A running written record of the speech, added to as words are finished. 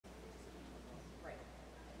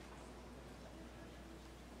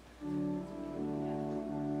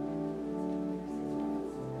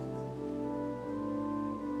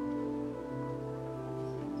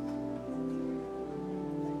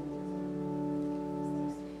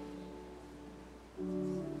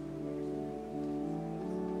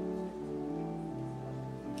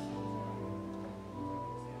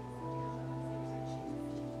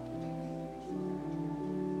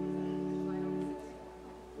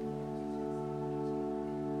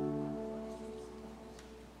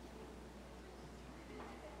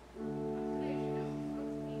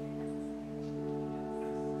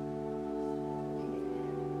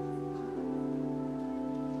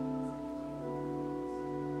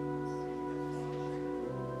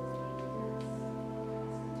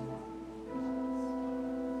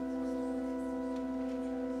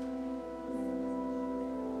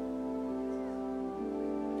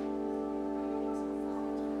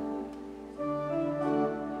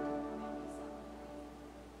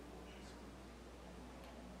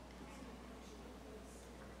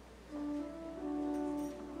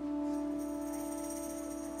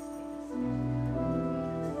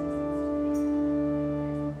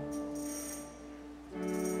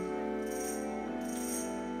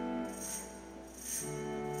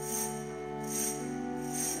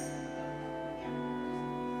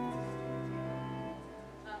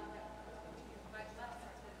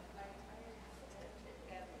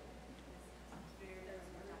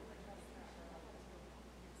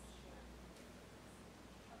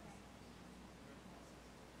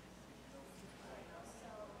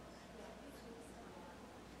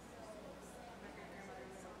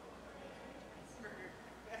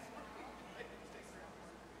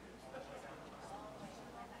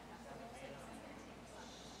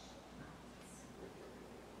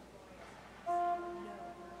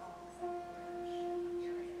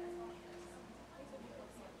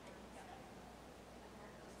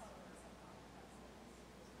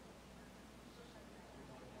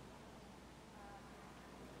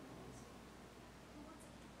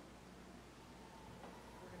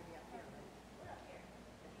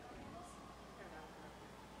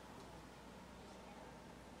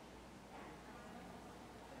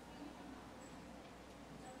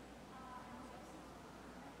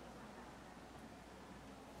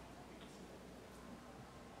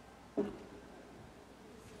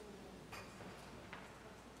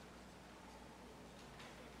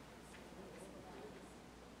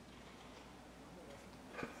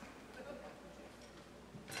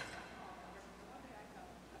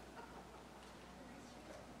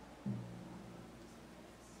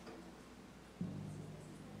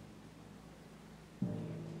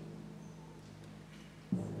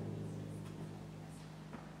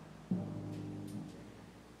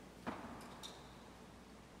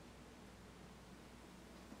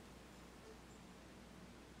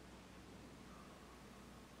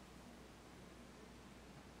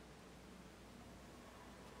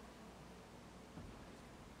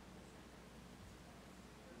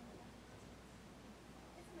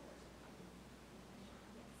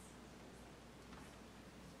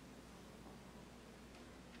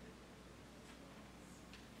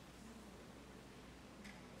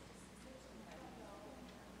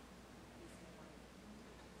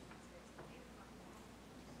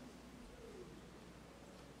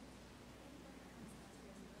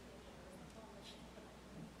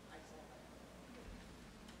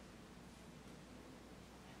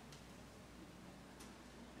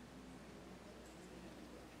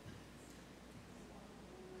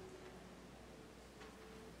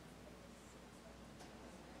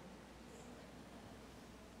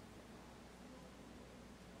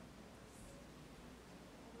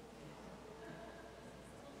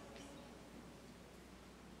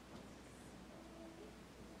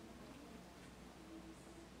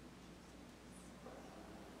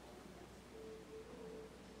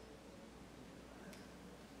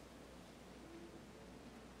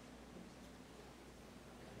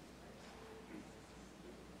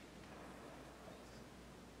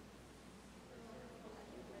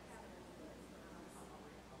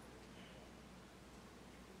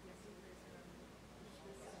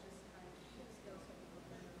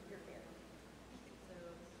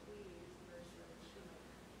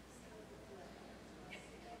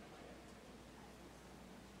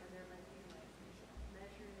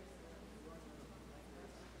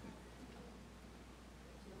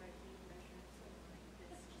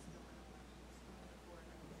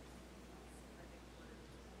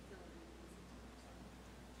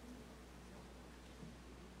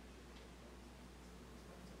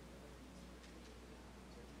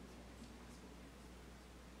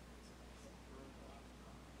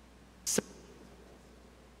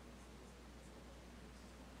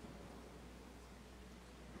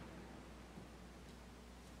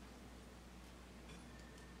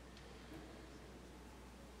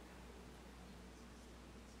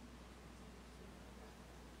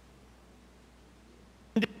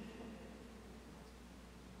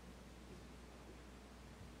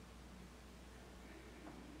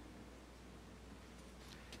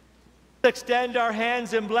Extend our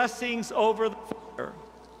hands in blessings over the fire.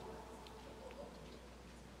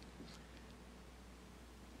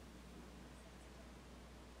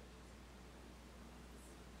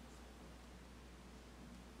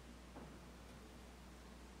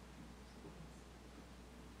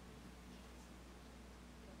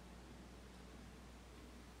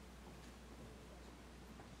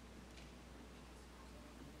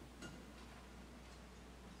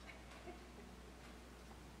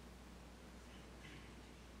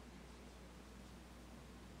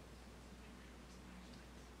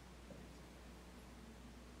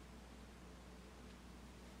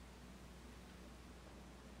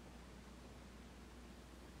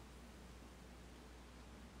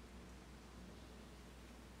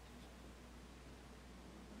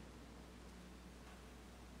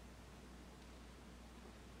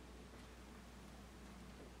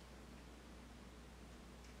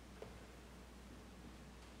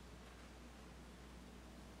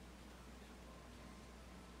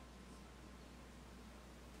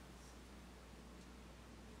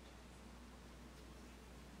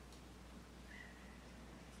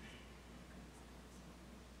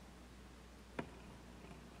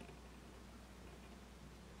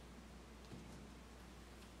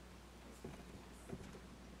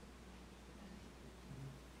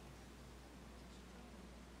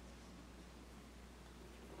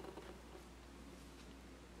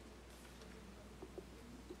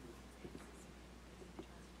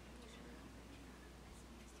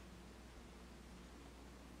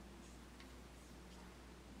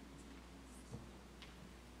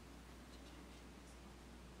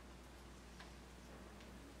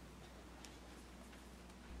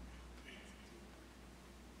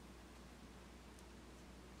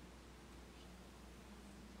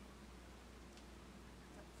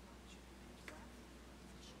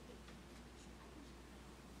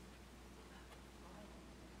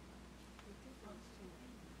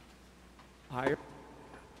 Higher.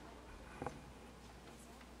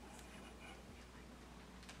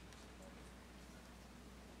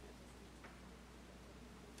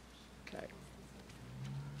 Okay.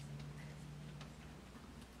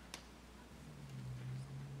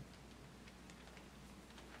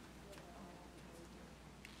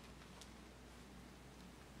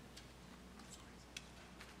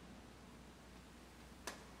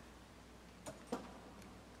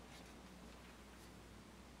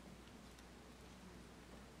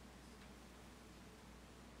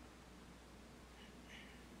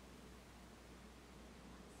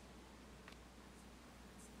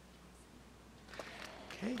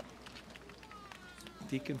 Okay.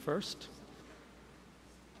 Deacon first.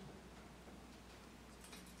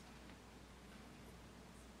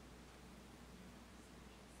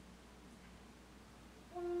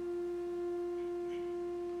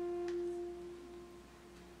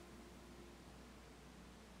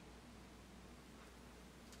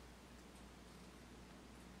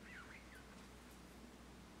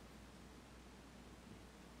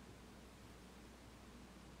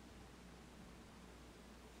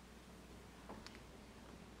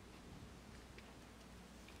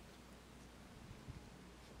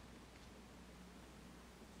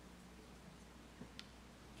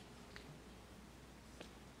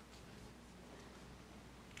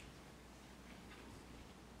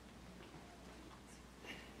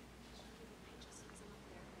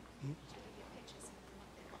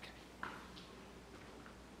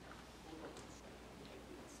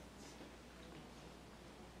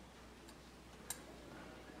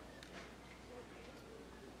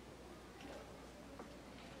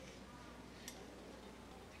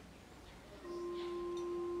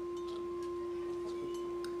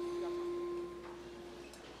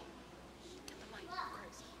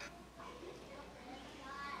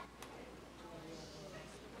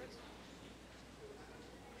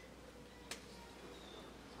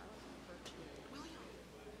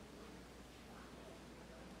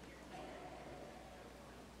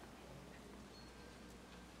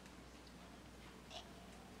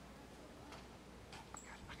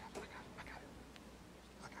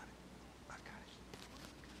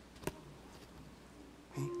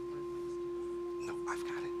 I've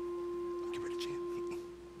got it. Give it a chance.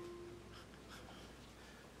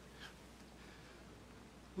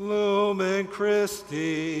 Lumen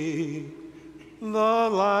Christi, the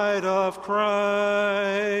light of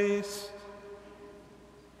Christ.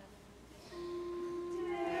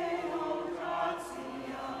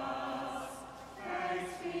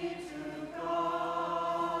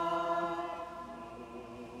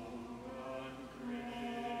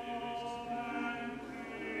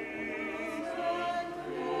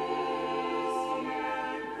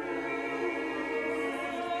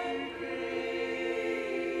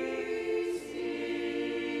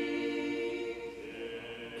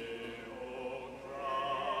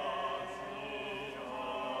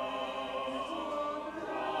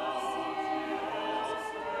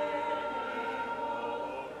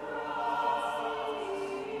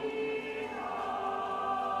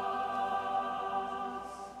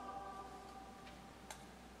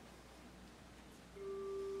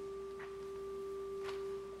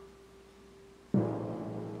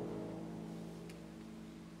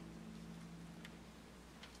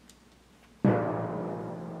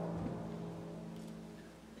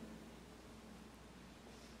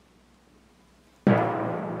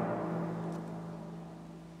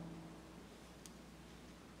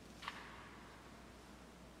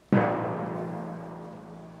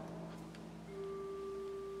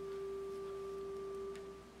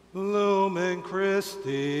 Lumen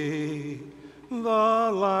Christi,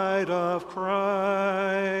 the light of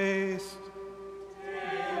Christ.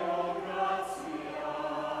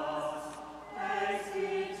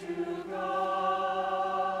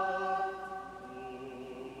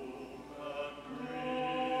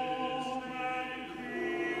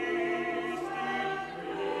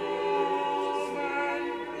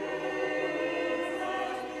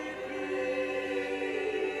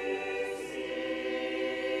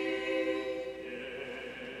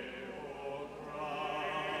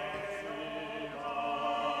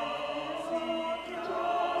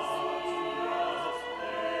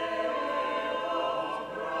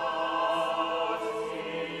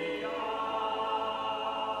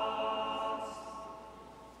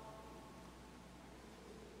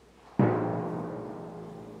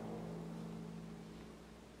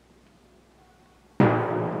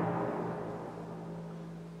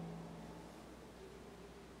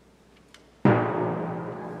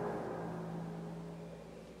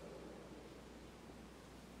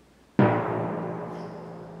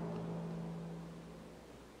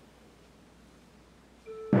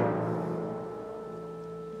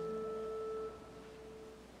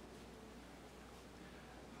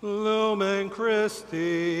 Lumen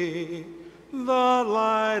Christi, the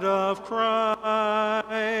light of Christ.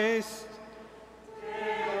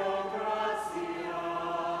 Deo gratias,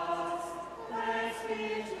 thanks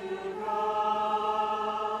be to God.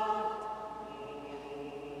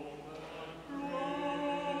 Lumen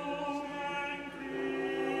Christi,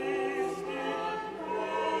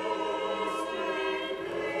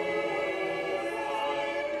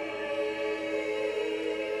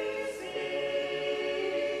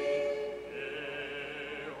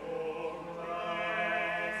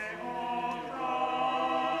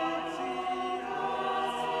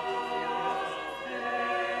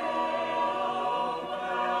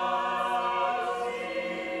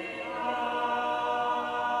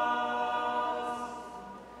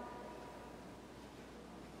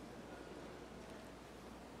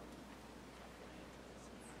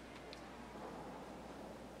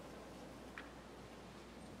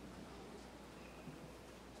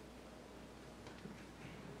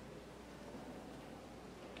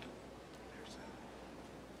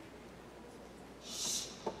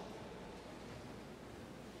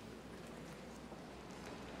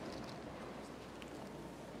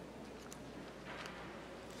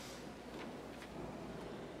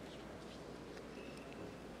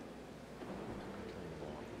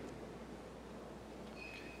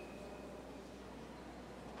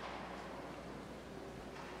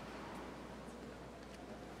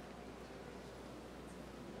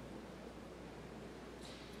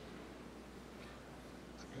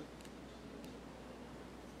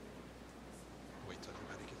 Wait till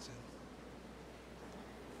everybody gets in.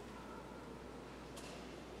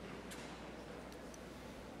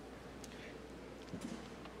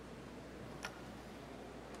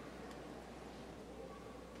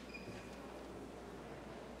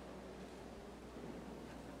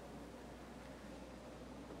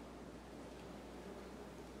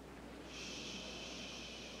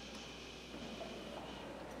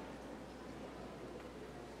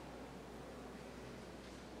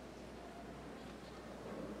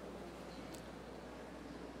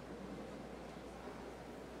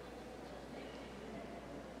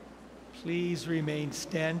 Please remain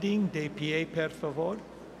standing. De pie, per favor.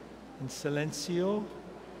 In silencio.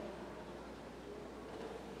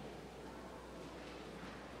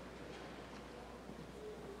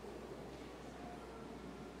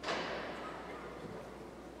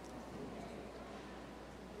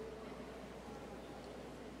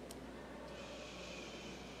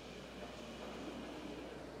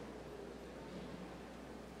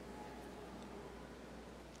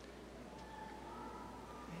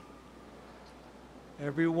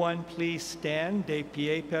 Everyone, please stand. De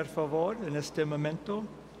pie, per favor, en este momento.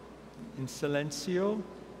 In silencio.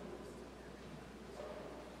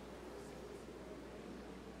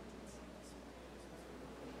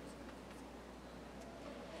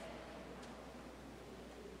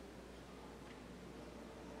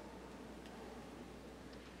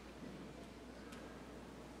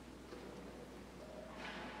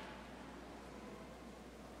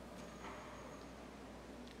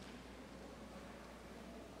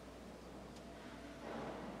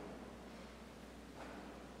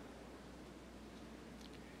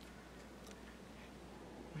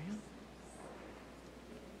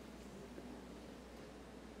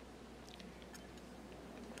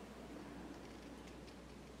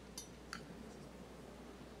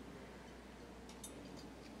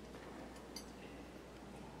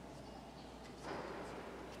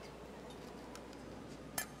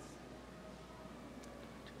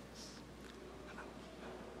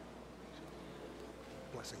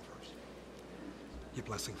 blessing first. Your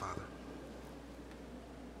blessing, Father.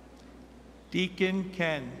 Deacon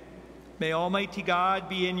Ken, may Almighty God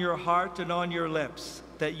be in your heart and on your lips,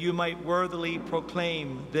 that you might worthily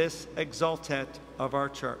proclaim this exaltet of our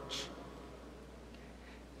church.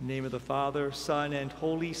 In the name of the Father, Son, and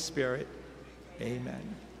Holy Spirit,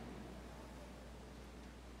 amen.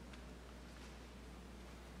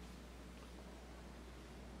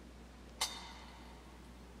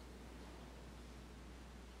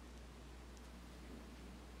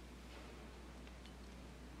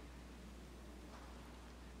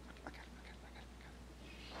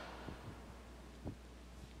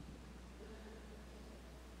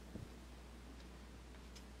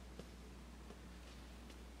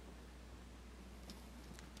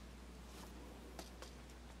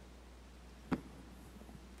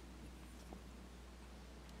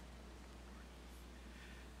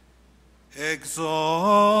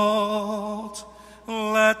 Exalt,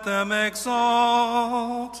 let them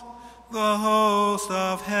exalt, the host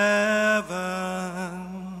of heaven.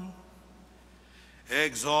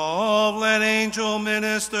 Exalt, let angel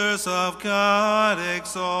ministers of God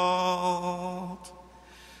exalt.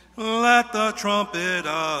 Let the trumpet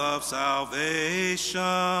of salvation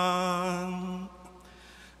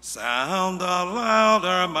sound aloud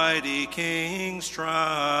our mighty King's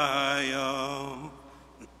triumph.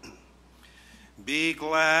 Be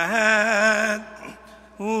glad,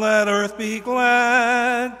 let earth be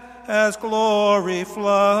glad, as glory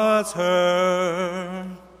floods her.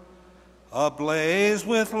 Ablaze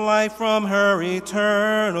with light from her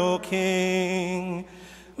eternal King,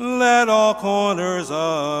 let all corners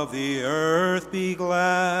of the earth be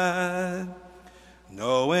glad,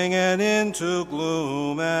 knowing an end to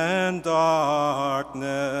gloom and darkness.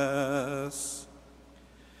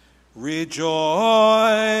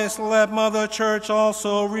 Rejoice, let Mother Church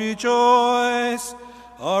also rejoice,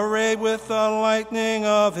 arrayed with the lightning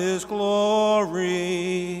of his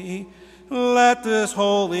glory. Let this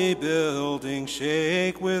holy building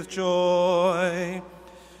shake with joy,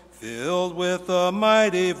 filled with the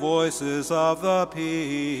mighty voices of the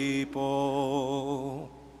people.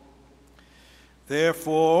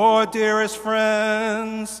 Therefore, dearest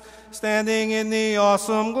friends, standing in the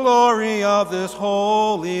awesome glory of this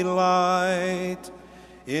holy light,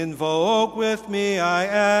 invoke with me, I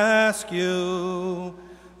ask you,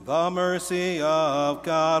 the mercy of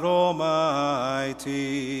God Almighty,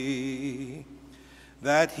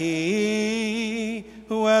 that he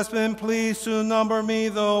who has been pleased to number me,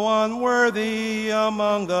 though unworthy,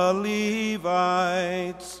 among the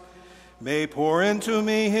Levites, may pour into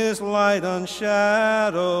me his light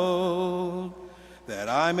unshadowed, that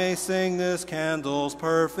I may sing this candle's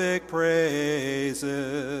perfect praises.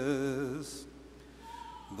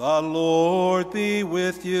 The Lord be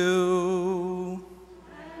with you.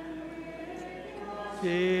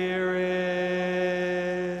 Spirit,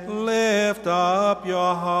 lift up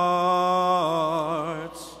your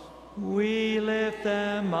hearts. We lift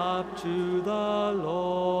them up to the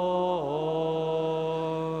Lord.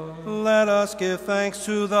 Let us give thanks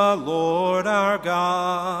to the Lord our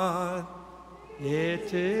God.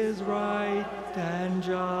 It is right and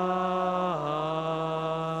just.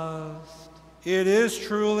 It is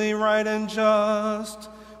truly right and just,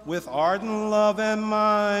 with ardent love and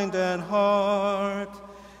mind and heart,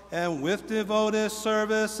 and with devoted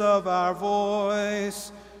service of our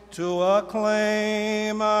voice, to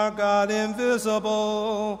acclaim our God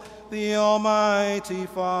invisible, the Almighty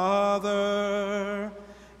Father,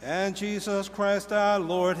 and Jesus Christ our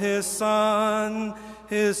Lord, his Son,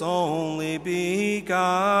 his only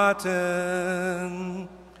begotten,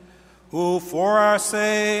 who for our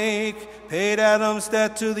sake paid Adam's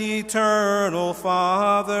debt to the eternal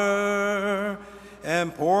Father,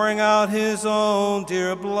 and pouring out his own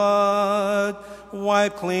dear blood,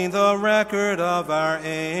 wiped clean the record of our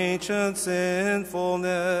ancient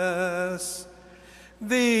sinfulness.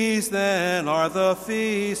 These then are the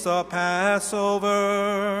feasts of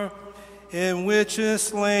Passover, in which is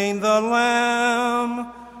slain the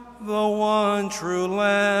Lamb, the one true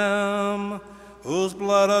Lamb, whose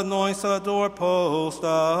blood anoints the doorpost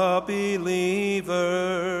of believers.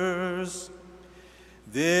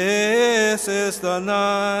 This is the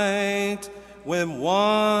night when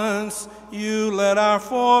once you led our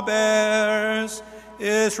forebears,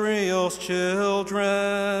 Israel's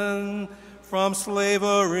children, from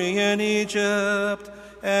slavery in Egypt,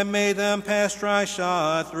 and made them pass dry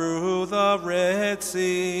shod through the Red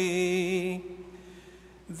Sea.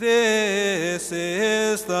 This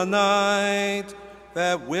is the night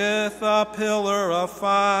that with a pillar of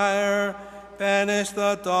fire banished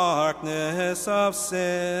the darkness of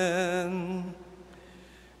sin.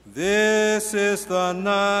 This is the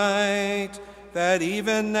night that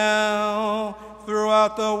even now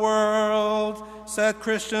throughout the world set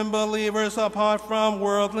Christian believers apart from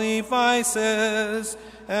worldly vices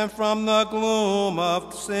and from the gloom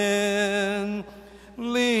of sin,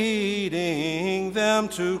 leading them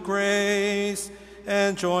to grace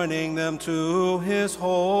and joining them to his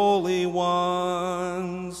holy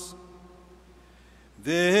ones.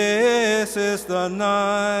 This is the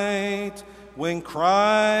night when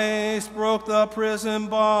Christ broke the prison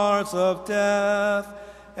bars of death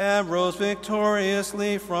and rose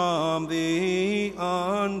victoriously from the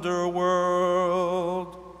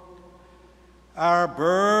underworld. Our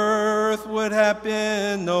birth would have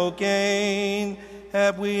been no gain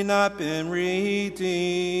had we not been redeemed.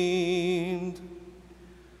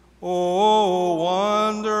 O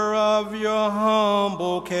wonder of your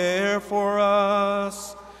humble care for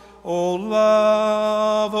us, O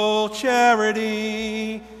love, O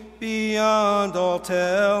charity, beyond all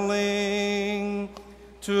telling.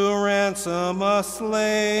 To ransom a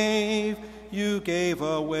slave, you gave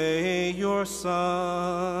away your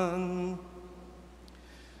Son.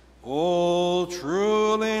 O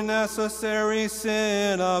truly necessary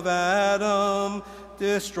sin of Adam,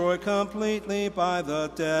 destroyed completely by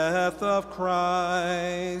the death of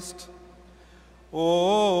Christ.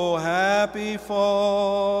 O happy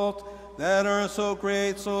fault that earned so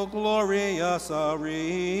great, so glorious a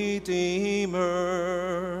Redeemer.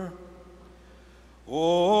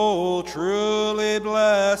 O truly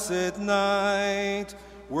blessed night,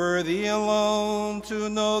 worthy alone to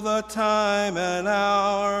know the time and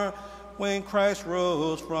hour when Christ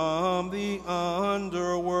rose from the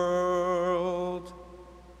underworld.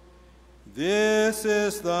 This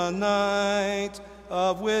is the night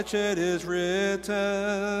of which it is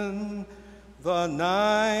written, the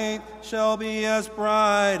night shall be as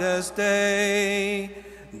bright as day.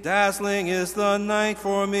 Dazzling is the night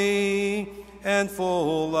for me, and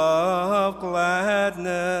full of gladness.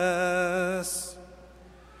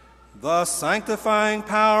 The sanctifying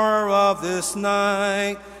power of this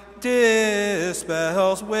night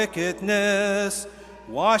dispels wickedness,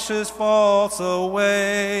 washes faults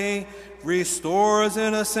away, restores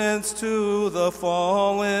innocence to the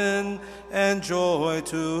fallen, and joy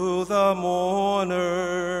to the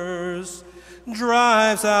mourners,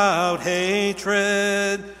 drives out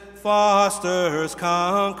hatred, fosters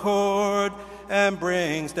concord, and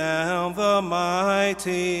brings down the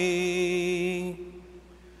mighty.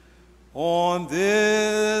 On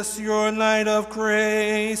this your night of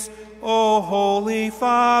grace, O Holy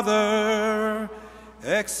Father,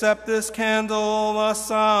 accept this candle, a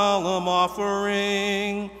solemn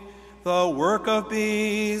offering, the work of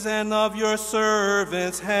bees and of your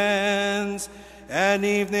servants' hands, an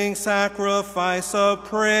evening sacrifice of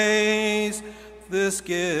praise, this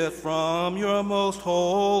gift from your most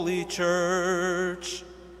holy church.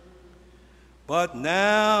 But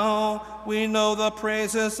now we know the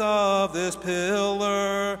praises of this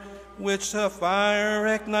pillar, which the fire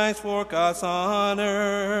ignites for God's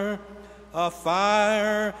honor, a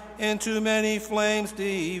fire into many flames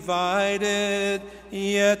divided,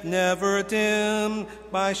 yet never dimmed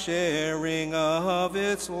by sharing of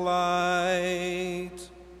its light.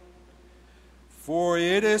 For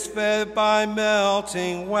it is fed by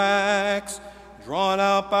melting wax, drawn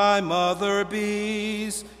out by mother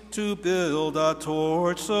bees, to build a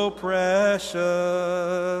torch so precious.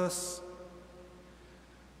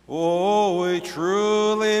 Oh, a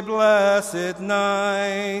truly blessed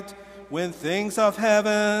night, when things of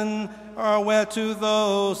heaven are wed to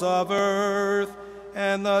those of earth,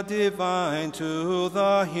 and the divine to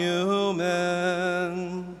the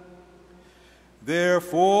human.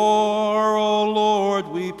 Therefore, O Lord,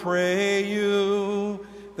 we pray you,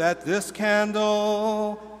 that this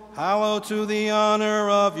candle, hallowed to the honor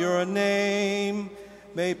of your name,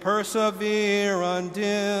 may persevere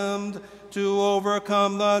undimmed to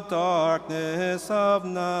overcome the darkness of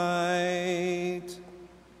night.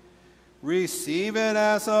 Receive it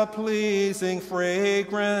as a pleasing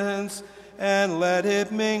fragrance, and let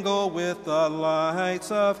it mingle with the lights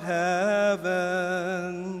of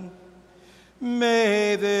heaven.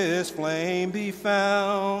 May this flame be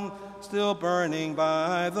found still burning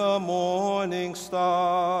by the morning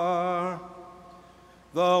star,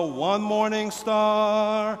 the one morning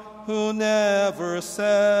star who never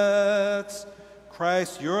sets,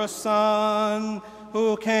 Christ your Son,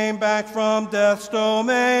 who came back from death's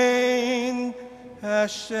domain,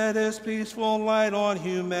 has shed his peaceful light on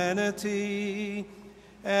humanity,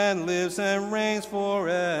 and lives and reigns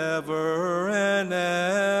forever and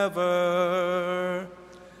ever.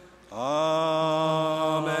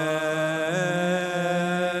 Amen.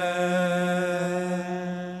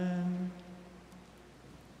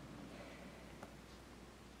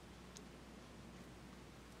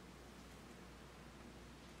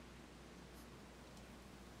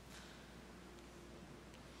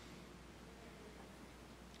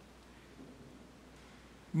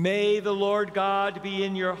 May the Lord God be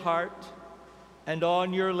in your heart and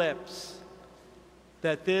on your lips,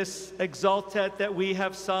 that this exultet that we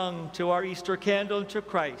have sung to our Easter candle and to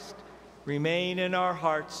Christ remain in our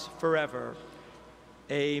hearts forever.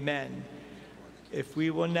 Amen. If we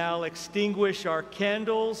will now extinguish our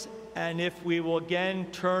candles, and if we will again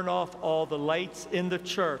turn off all the lights in the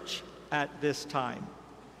church at this time.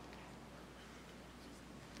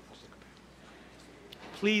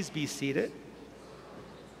 Please be seated.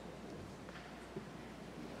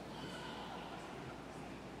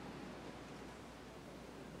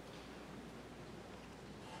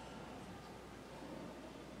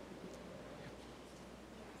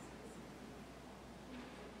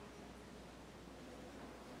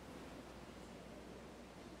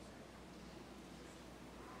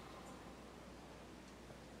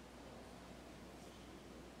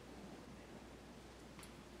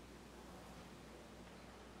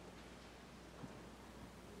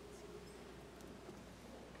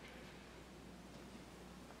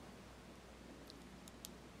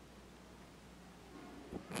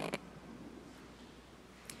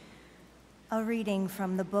 A reading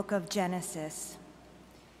from the book of Genesis.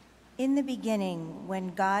 In the beginning, when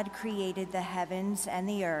God created the heavens and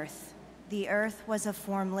the earth was a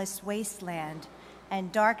formless wasteland,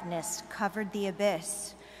 and darkness covered the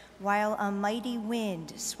abyss, while a mighty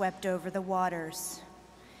wind swept over the waters.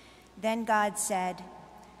 Then God said,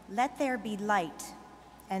 "Let there be light,"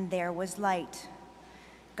 and there was light.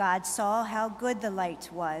 God saw how good the light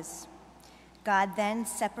was. God then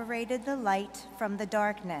separated the light from the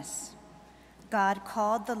darkness. God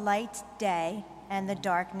called the light day, and the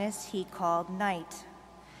darkness he called night.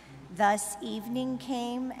 Thus evening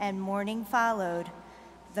came and morning followed,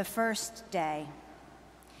 the first day.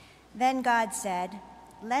 Then God said,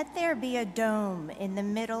 "Let there be a dome in the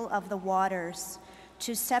middle of the waters,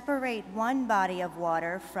 to separate one body of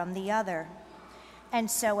water from the other." And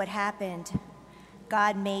so it happened.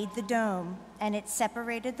 God made the dome, and it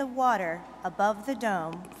separated the water above the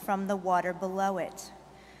dome from the water below it.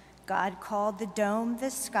 God called the dome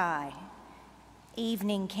the sky.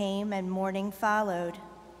 Evening came and morning followed,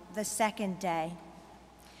 the second day.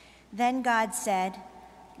 Then God said,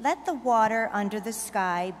 "Let the water under the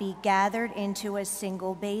sky be gathered into a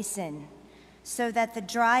single basin, so that the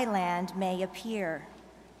dry land may appear."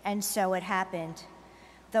 And so it happened.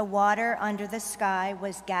 The water under the sky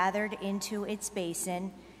was gathered into its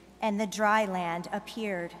basin, and the dry land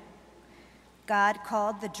appeared. God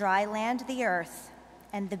called the dry land the earth,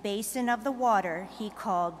 and the basin of the water he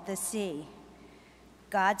called the sea.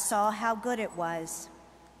 God saw how good it was.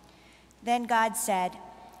 Then God said,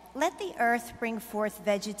 "Let the earth bring forth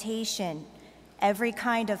vegetation, every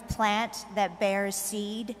kind of plant that bears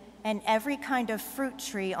seed, and every kind of fruit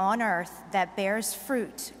tree on earth that bears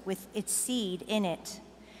fruit with its seed in it."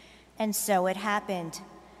 And so it happened.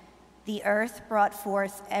 The earth brought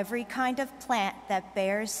forth every kind of plant that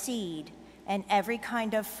bears seed, and every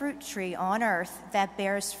kind of fruit tree on earth that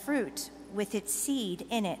bears fruit with its seed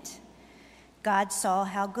in it. God saw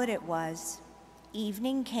how good it was.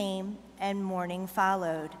 Evening came and morning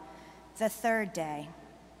followed, the third day.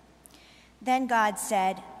 Then God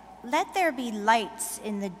said, "Let there be lights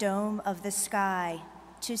in the dome of the sky,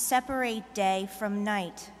 to separate day from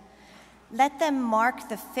night. Let them mark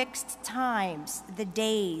the fixed times, the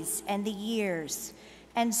days and the years,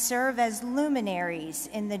 and serve as luminaries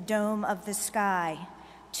in the dome of the sky,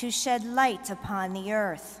 to shed light upon the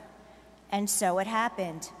earth." And so it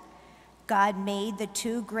happened. God made the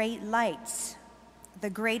two great lights, the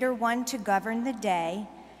greater one to govern the day,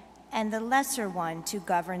 and the lesser one to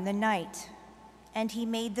govern the night. And he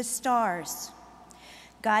made the stars.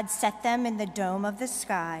 God set them in the dome of the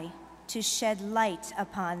sky to shed light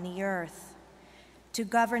upon the earth, to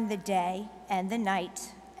govern the day and the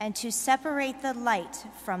night, and to separate the light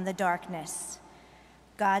from the darkness.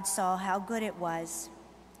 God saw how good it was.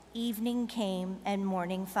 Evening came and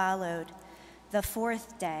morning followed, the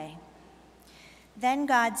fourth day. Then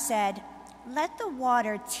God said, "Let the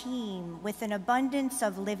water teem with an abundance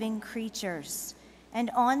of living creatures, and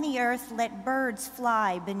on the earth let birds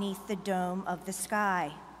fly beneath the dome of the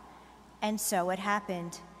sky." And so it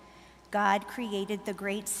happened. God created the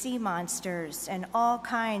great sea monsters and all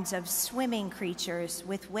kinds of swimming creatures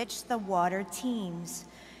with which the water teems,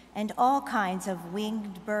 and all kinds of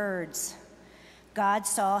winged birds. God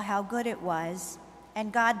saw how good it was,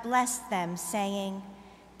 and God blessed them, saying,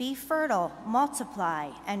 "Be fertile,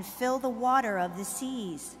 multiply, and fill the water of the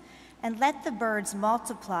seas, and let the birds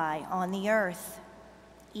multiply on the earth."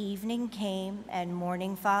 Evening came and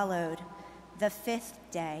morning followed, the fifth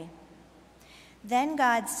day. Then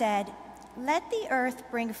God said, let the earth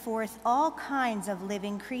bring forth all kinds of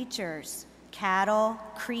living creatures, cattle,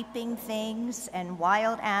 creeping things, and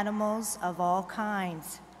wild animals of all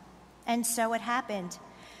kinds. And so it happened.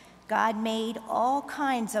 God made all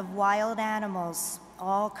kinds of wild animals,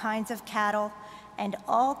 all kinds of cattle, and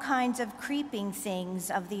all kinds of creeping things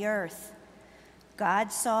of the earth.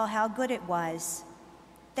 God saw how good it was.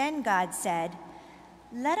 Then God said,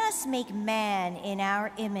 "Let us make man in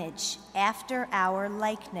our image, after our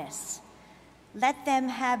likeness. Let them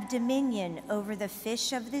have dominion over the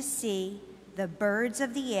fish of the sea, the birds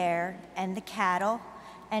of the air, and the cattle,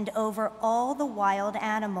 and over all the wild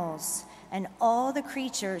animals, and all the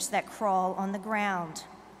creatures that crawl on the ground."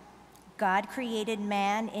 God created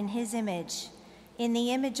man in his image. In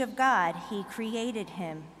the image of God, he created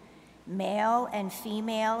him. Male and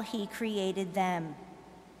female, he created them.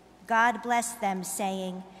 God blessed them,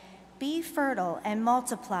 saying, "Be fertile and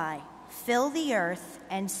multiply, fill the earth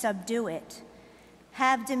and subdue it.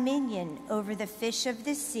 Have dominion over the fish of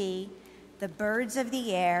the sea, the birds of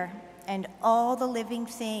the air, and all the living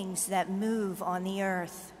things that move on the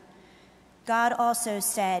earth." God also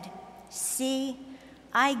said, "See,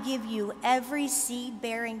 I give you every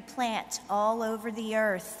seed-bearing plant all over the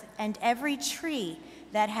earth, and every tree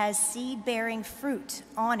that has seed-bearing fruit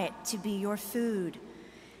on it to be your food.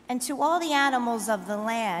 And to all the animals of the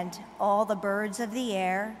land, all the birds of the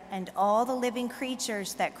air, and all the living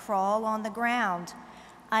creatures that crawl on the ground,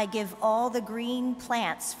 I give all the green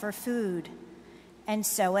plants for food." And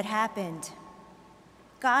so it happened.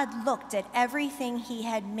 God looked at everything he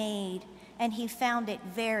had made, and he found it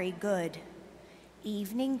very good.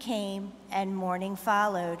 Evening came, and morning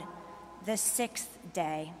followed, the sixth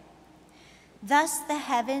day. Thus the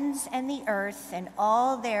heavens and the earth and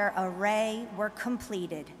all their array were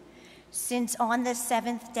completed. Since on the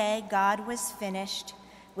seventh day God was finished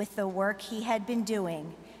with the work he had been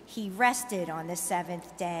doing, he rested on the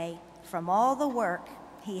seventh day from all the work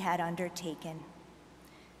he had undertaken.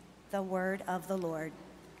 The word of the Lord.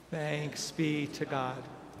 Thanks be to God.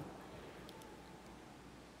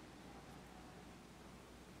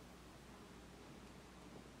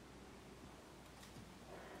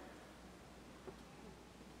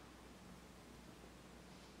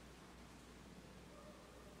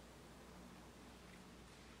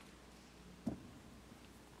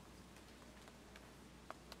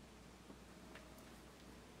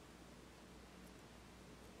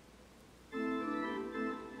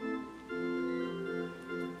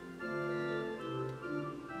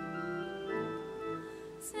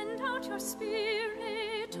 Send out your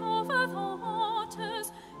spirit over the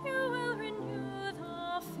waters, you will renew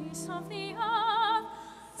the face of the earth.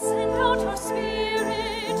 Send out your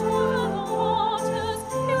spirit over the waters,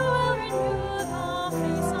 you will renew the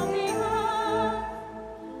face of the earth.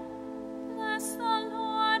 Bless the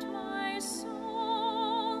Lord, my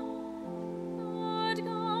soul. Lord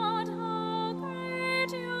God, how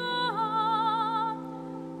great you are,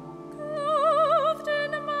 clothed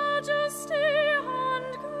in majesty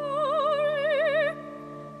and glory,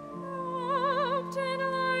 robed in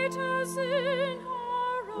light as in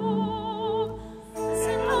a robe.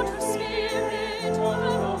 Send out your spirit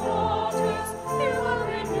over the waters, you will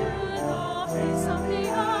renew the face of the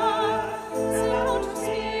earth. Send out your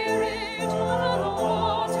spirit over the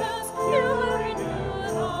waters, you will renew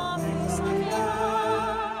the face of the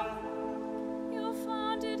earth. You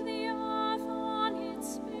founded the earth on its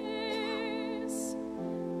base,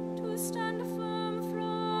 to stand firm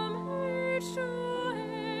from age to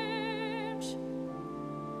age.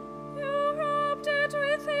 You wrapped it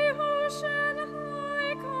with the ocean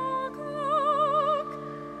like a cloak.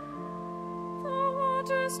 The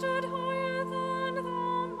waters stood higher than the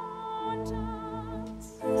mountains.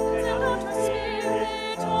 Send out your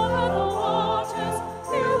spirit over the waters,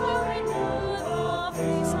 you will renew the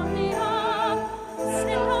face of the earth. Send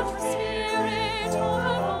out your spirit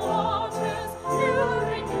over the waters, you will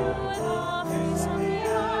renew the face of the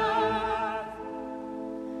earth.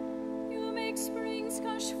 You make springs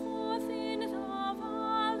gush forth in the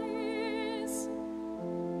valleys.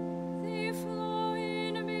 They flow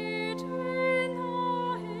in between the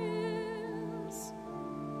hills.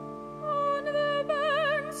 On the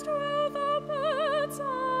banks dwell the birds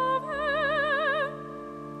of air.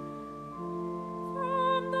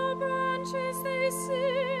 From the branches they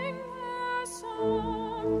sing their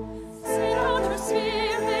song. Send out your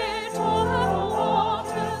spirit over the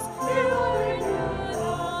waters, you will renew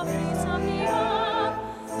the face of the earth.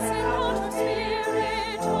 Send out your spirit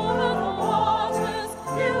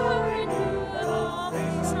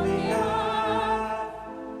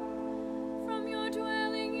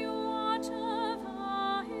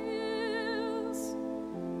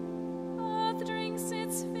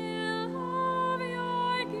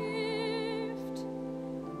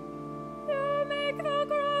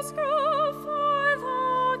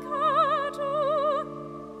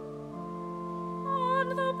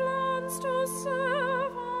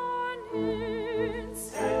winds.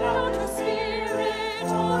 Send out your Spirit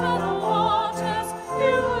over the waters.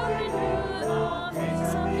 You will renew the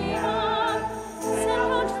face of the earth. Send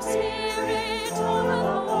out your Spirit over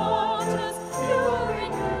the waters. You will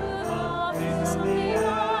renew the face of the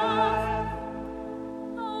earth.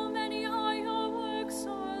 How many are your works, O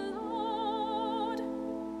Lord?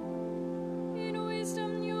 In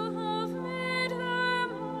wisdom you have made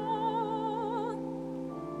them all.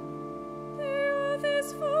 The earth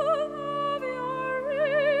is full of your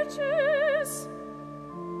riches.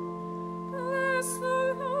 Bless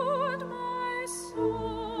the Lord, my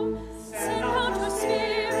soul. Send out your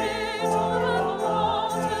Spirit over the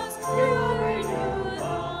waters. You will renew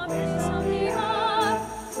the face of the earth.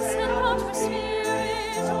 Send out your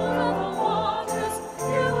Spirit over the waters.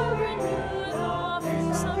 You will renew the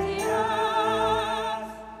face of the earth.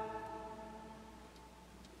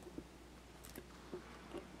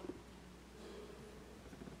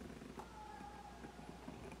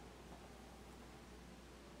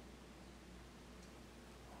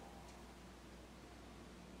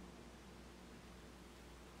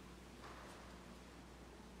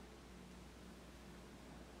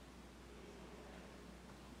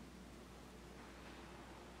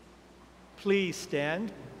 Please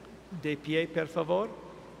stand. De pie, per favor.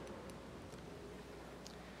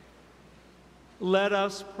 Let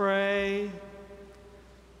us pray.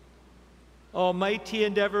 Almighty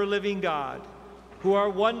and ever-living God, who are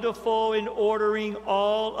wonderful in ordering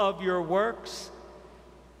all of your works,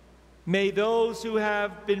 may those who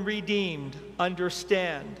have been redeemed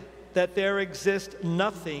understand that there exists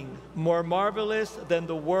nothing more marvelous than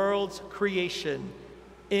the world's creation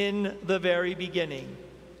in the very beginning,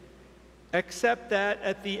 except that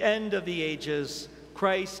at the end of the ages,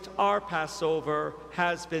 Christ, our Passover,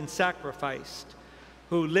 has been sacrificed,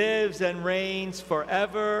 who lives and reigns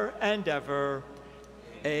forever and ever.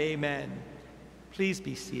 Amen. Please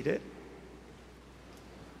be seated.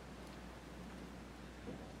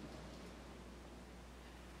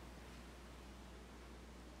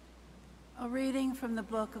 A reading from the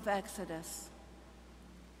book of Exodus.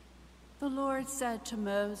 The Lord said to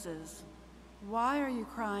Moses, "Why are you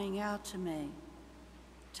crying out to me?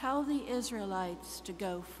 Tell the Israelites to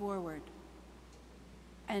go forward.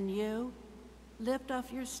 And you, lift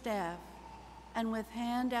up your staff, and with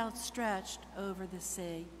hand outstretched over the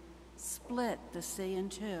sea, split the sea in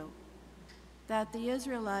two, that the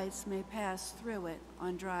Israelites may pass through it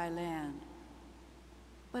on dry land.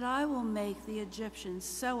 But I will make the Egyptians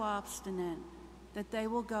so obstinate that they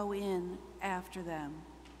will go in after them.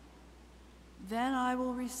 Then I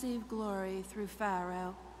will receive glory through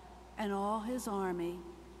Pharaoh and all his army,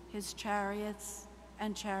 his chariots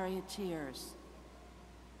and charioteers.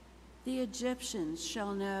 The Egyptians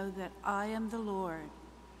shall know that I am the Lord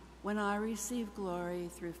when I receive glory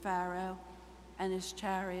through Pharaoh and his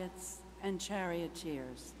chariots and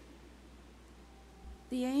charioteers."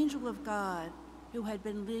 The angel of God, who had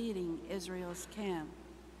been leading Israel's camp,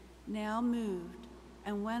 now moved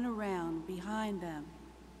and went around behind them.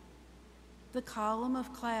 The column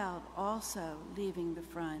of cloud, also leaving the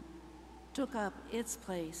front, took up its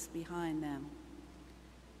place behind them,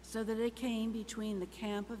 so that it came between the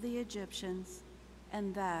camp of the Egyptians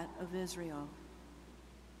and that of Israel.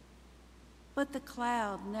 But the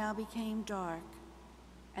cloud now became dark,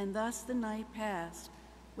 and thus the night passed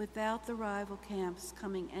without the rival camps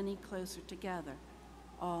coming any closer together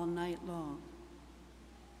all night long.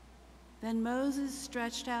 Then Moses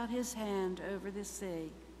stretched out his hand over the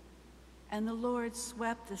sea, and the Lord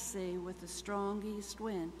swept the sea with a strong east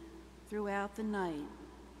wind throughout the night,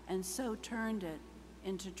 and so turned it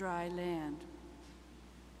into dry land.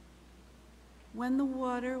 When the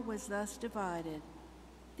water was thus divided,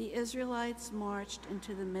 the Israelites marched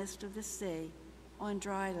into the midst of the sea on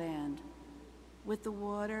dry land, with the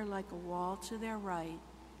water like a wall to their right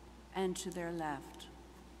and to their left.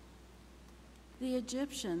 The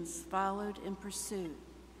Egyptians followed in pursuit.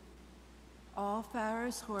 All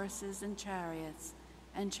Pharaoh's horses and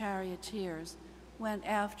charioteers went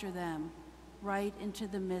after them right into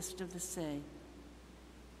the midst of the sea.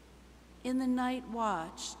 In the night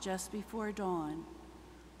watch, just before dawn,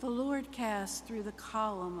 the Lord cast through the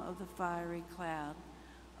column of the fiery cloud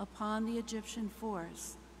upon the Egyptian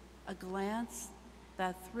force a glance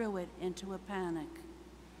that threw it into a panic.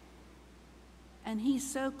 And he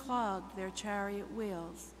so clogged their chariot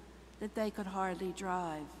wheels that they could hardly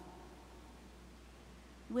drive.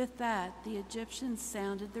 With that, the Egyptians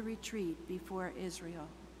sounded the retreat before Israel,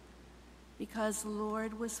 because the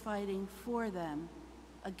Lord was fighting for them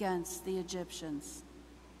against the Egyptians.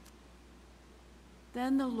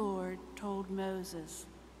 Then the Lord told Moses,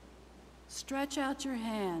 Stretch out your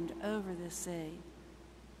hand over the sea,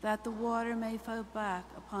 that the water may flow back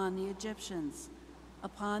upon the Egyptians,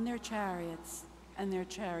 upon their chariots and their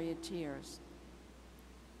charioteers.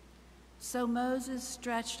 So Moses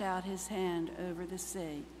stretched out his hand over the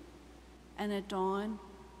sea, and at dawn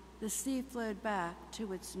the sea flowed back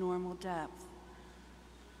to its normal depth.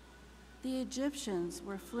 The Egyptians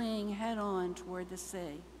were fleeing head-on toward the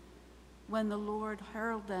sea when the Lord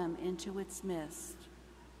hurled them into its midst.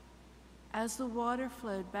 As the water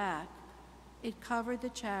flowed back, it covered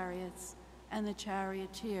the chariots and the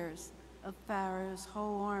charioteers of Pharaoh's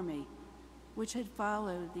whole army, which had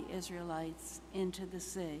followed the Israelites into the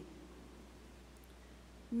sea.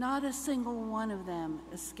 Not a single one of them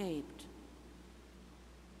escaped.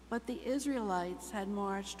 But the Israelites had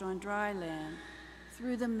marched on dry land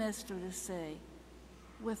through the midst of the sea,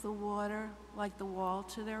 with the water like the wall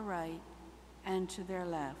to their right and to their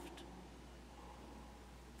left.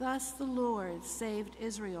 Thus the Lord saved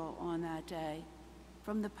Israel on that day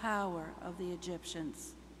from the power of the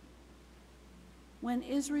Egyptians. When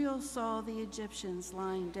Israel saw the Egyptians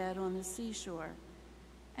lying dead on the seashore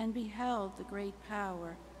and beheld the great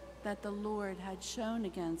power that the Lord had shown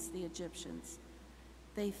against the Egyptians,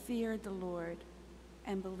 they feared the Lord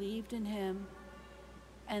and believed in him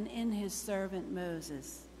and in his servant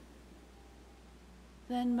Moses.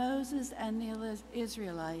 Then Moses and the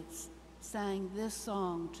Israelites sang this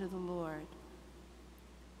song to the Lord.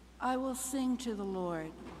 I will sing to the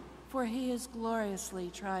Lord, for he is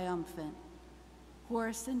gloriously triumphant.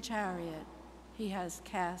 Horse and chariot he has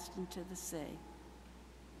cast into the sea.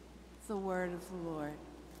 The word of the Lord.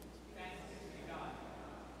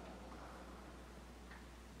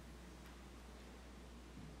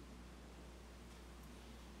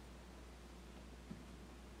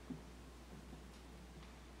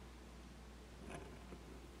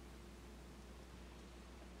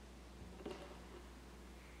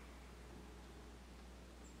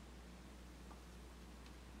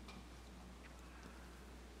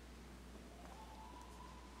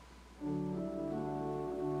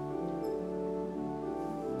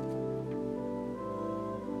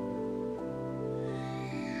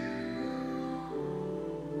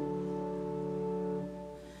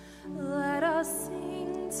 Let us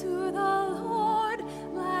sing to the Lord,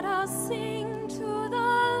 let us sing to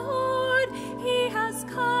the Lord. He has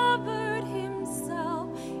covered himself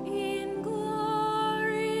in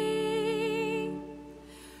glory.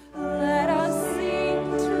 Let us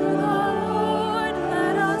sing to the Lord,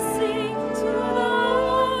 let us sing to the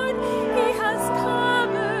Lord. He has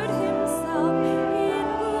covered himself in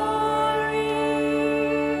glory.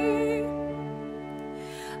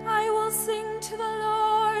 I will sing to the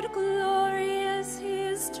Lord, glorious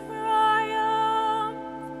his triumph.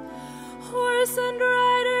 Horse and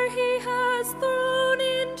rider he has thrown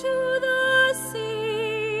into the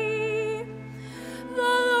sea. The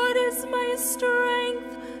Lord is my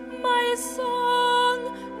strength, my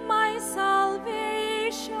song, my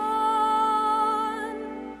salvation.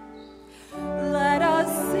 Let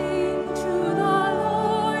us sing to the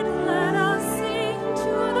Lord, let us sing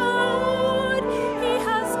to the Lord. He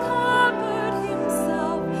has covered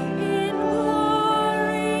himself in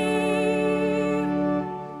glory.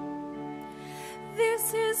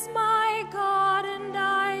 This is my God, and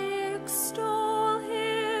I extol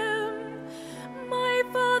him, my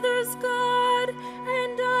Father's God,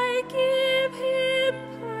 and I give him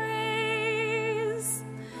praise.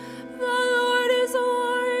 The Lord is a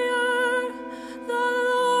warrior, the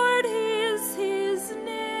Lord is his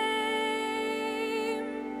name.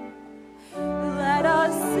 Let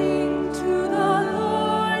us sing to the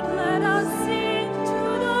Lord, let us sing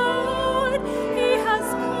to the Lord. He has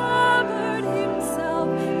covered himself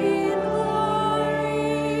in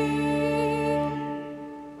glory.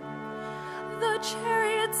 The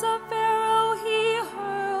chariots of Pharaoh he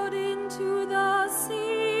hurled into the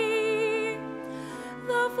sea.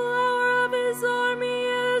 The flower of his army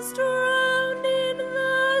is drowned in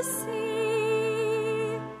the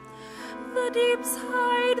sea. The deeps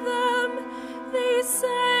hide them, they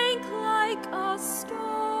sank like a stone.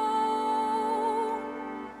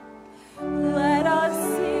 Let us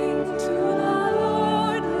sing to the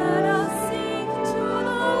Lord, let us sing to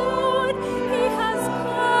the Lord. He has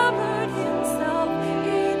covered himself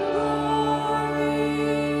in glory.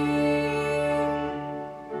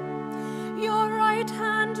 Your right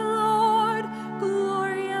hand, Lord,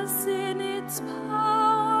 glorious in its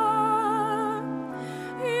power.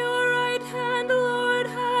 Your right hand, Lord,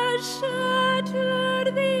 has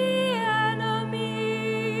shattered the enemy.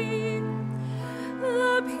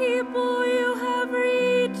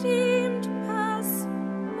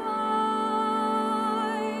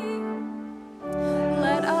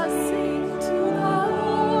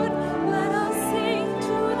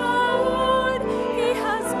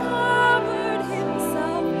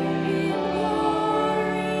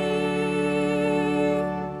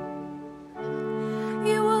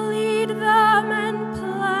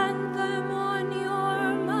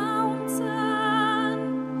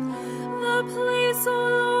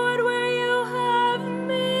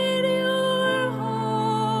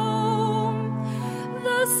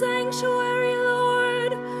 sanctuary,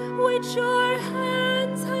 Lord, which your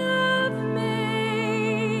hands have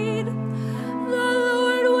made. The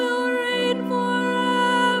Lord will reign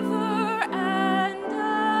forever and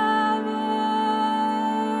ever.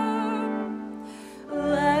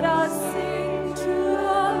 Let us sing to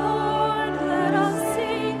the Lord, let us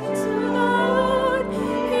sing to the Lord.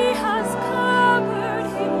 He has covered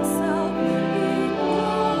himself in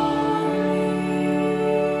glory.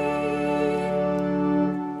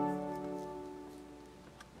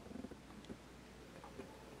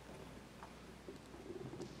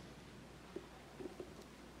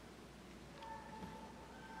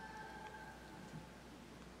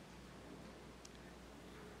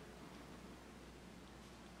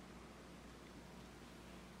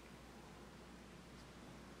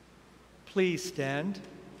 Please stand.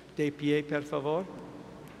 De pie, per favor.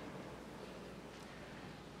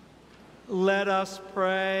 Let us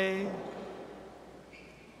pray.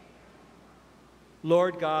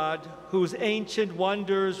 Lord God, whose ancient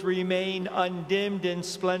wonders remain undimmed in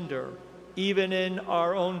splendor, even in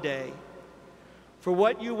our own day, for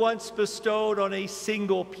what you once bestowed on a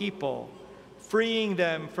single people, freeing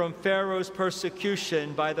them from Pharaoh's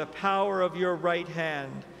persecution by the power of your right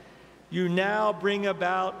hand, you now bring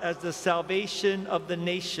about as the salvation of the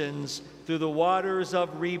nations through the waters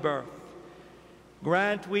of rebirth.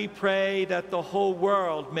 Grant, we pray, that the whole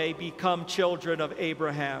world may become children of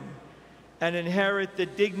Abraham and inherit the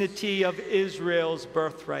dignity of Israel's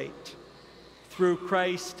birthright. Through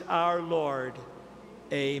Christ our Lord.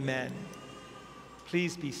 Amen.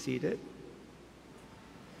 Please be seated.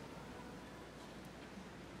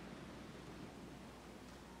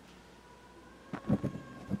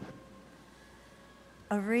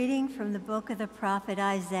 A reading from the book of the prophet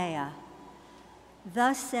Isaiah.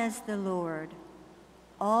 Thus says the Lord,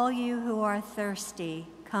 all you who are thirsty,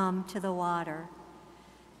 come to the water.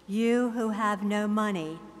 You who have no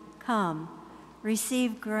money, come,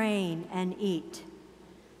 receive grain and eat.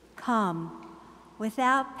 Come,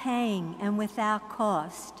 without paying and without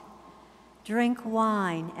cost, drink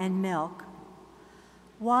wine and milk.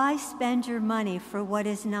 Why spend your money for what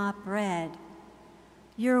is not bread,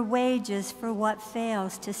 your wages for what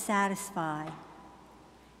fails to satisfy?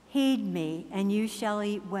 Heed me, and you shall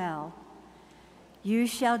eat well. You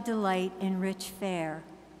shall delight in rich fare.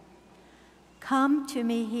 Come to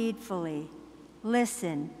me heedfully,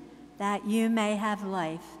 listen, that you may have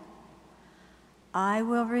life. I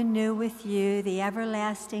will renew with you the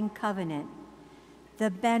everlasting covenant,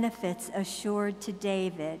 the benefits assured to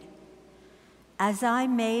David. As I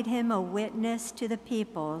made him a witness to the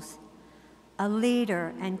peoples, a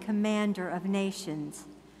leader and commander of nations,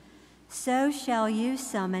 so shall you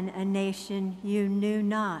summon a nation you knew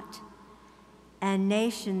not, and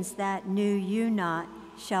nations that knew you not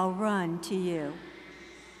shall run to you.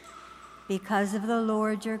 Because of the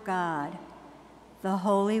Lord your God, the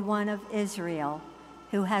Holy One of Israel,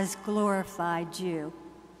 who has glorified you.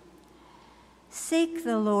 Seek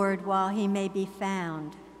the Lord while he may be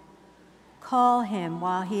found. Call him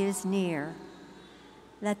while he is near.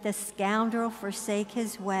 Let the scoundrel forsake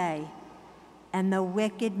his way, and the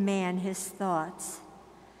wicked man his thoughts.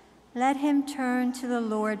 Let him turn to the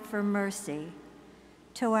Lord for mercy,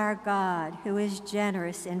 to our God, who is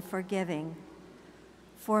generous in forgiving.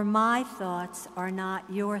 For my thoughts are not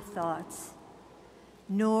your thoughts,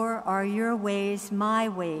 nor are your ways my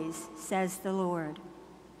ways, says the Lord.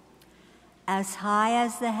 As high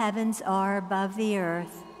as the heavens are above the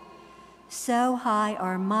earth, so high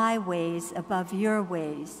are my ways above your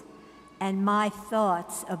ways, and my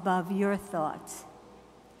thoughts above your thoughts.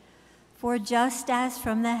 For just as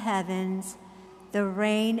from the heavens the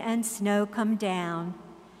rain and snow come down,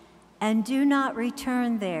 and do not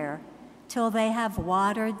return there till they have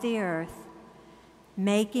watered the earth,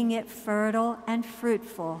 making it fertile and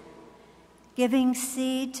fruitful, giving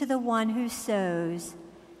seed to the one who sows,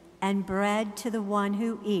 and bread to the one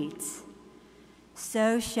who eats,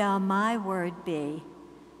 so shall my word be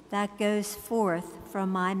that goes forth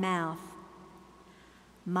from my mouth.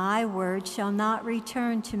 My word shall not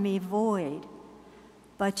return to me void,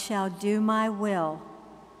 but shall do my will,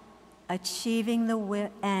 achieving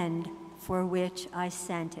the end for which I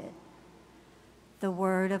sent it. The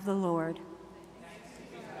word of the Lord.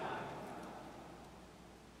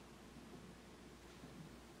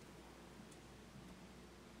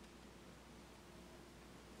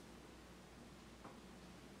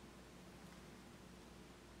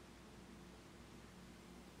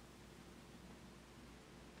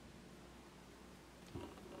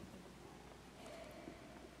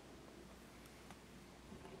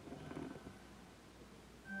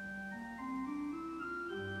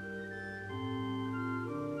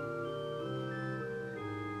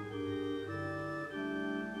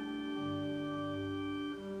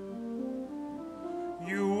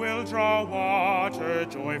 will draw water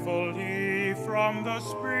joyfully from the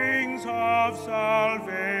springs of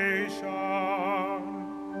salvation.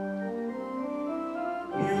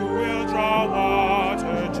 You will draw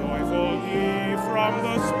water joyfully from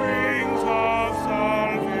the springs of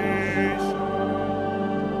salvation.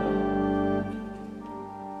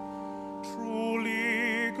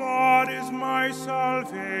 Truly, God is my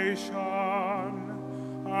salvation.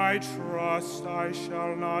 I trust I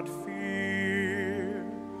shall not fear.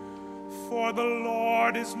 For the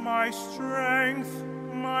Lord is my strength,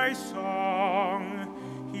 my song.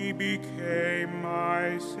 He became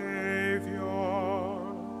my Savior.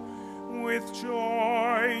 With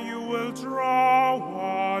joy you will draw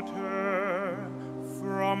water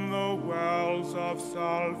from the wells of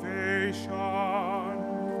salvation.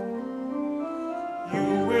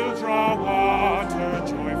 You will draw water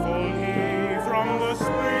joyfully from the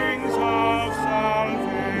springs of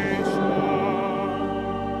salvation.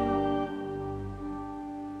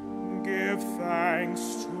 Give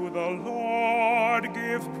thanks to the Lord,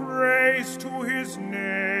 give praise to his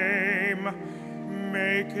name.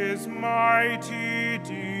 Make his mighty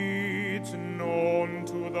deeds known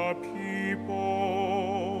to the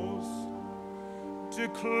peoples.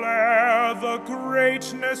 Declare the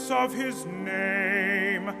greatness of his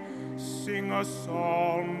name. Sing a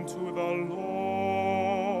psalm to the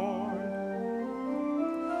Lord.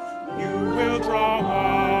 You will draw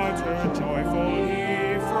water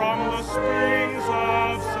joyfully from the springs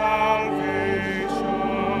of salvation.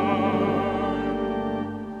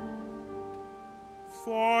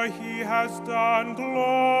 For he has done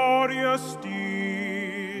glorious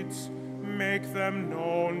deeds. Make them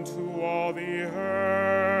known to all the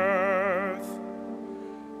earth.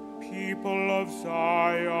 People of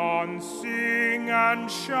Zion, sing and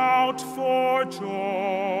shout for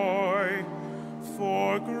joy,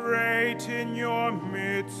 for great in your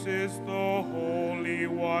midst is the Holy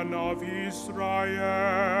One of Israel.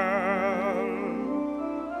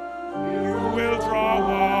 You will draw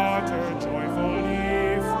water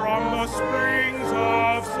joyfully from the springs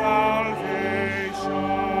of salvation.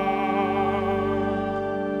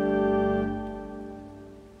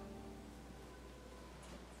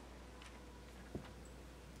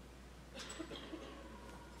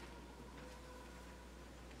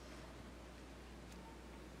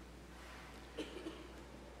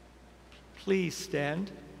 Please stand.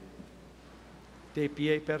 De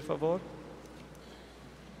pie, per favor.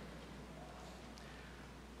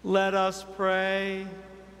 Let us pray.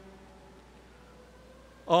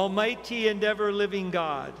 Almighty and ever-living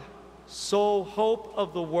God, sole hope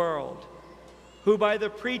of the world, who by the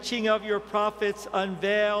preaching of your prophets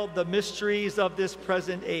unveiled the mysteries of this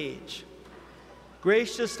present age,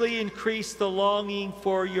 graciously increase the longing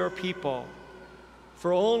for your people.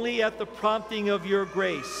 For only at the prompting of your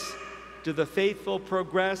grace do the faithful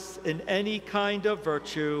progress in any kind of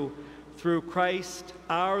virtue, through Christ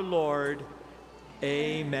our Lord.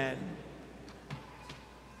 Amen.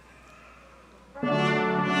 Start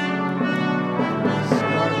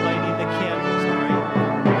lighting the candles, all right?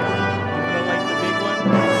 You gonna light the big one?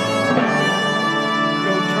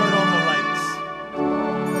 Go turn on the lights.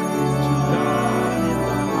 To God in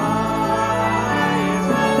the highest,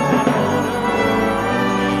 and on earth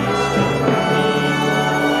peace to the people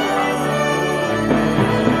of good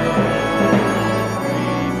will. We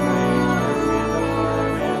praise you.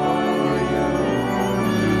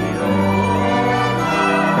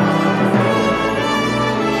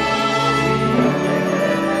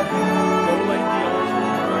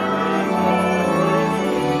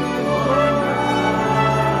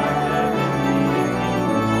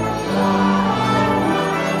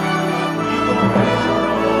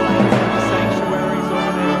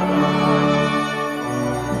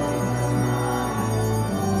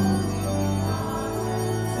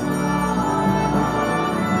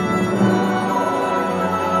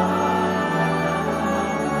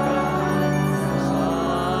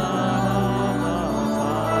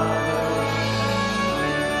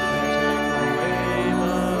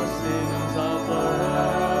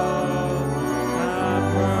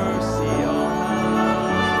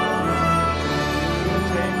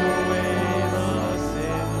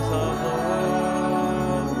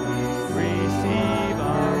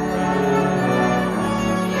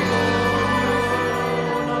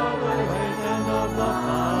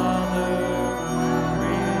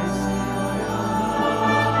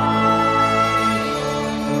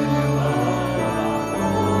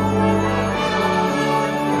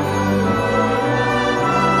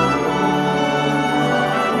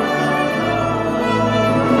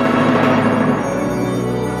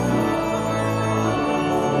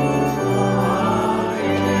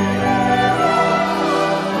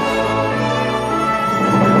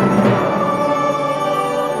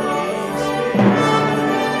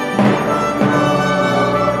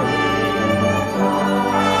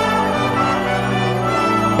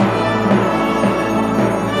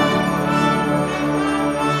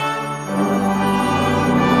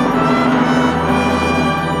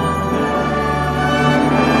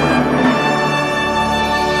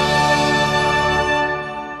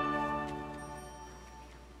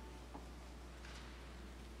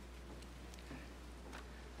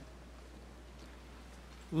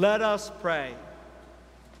 Let us pray.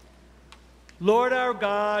 Lord our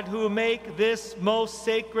God, who make this most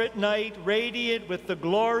sacred night radiant with the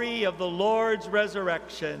glory of the Lord's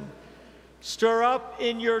resurrection, stir up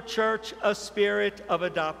in your church a spirit of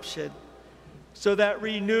adoption, so that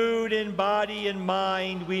renewed in body and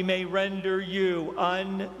mind we may render you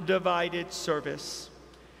undivided service.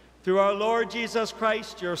 Through our Lord Jesus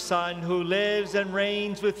Christ, your Son, who lives and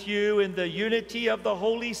reigns with you in the unity of the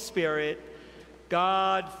Holy Spirit,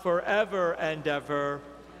 God forever and ever.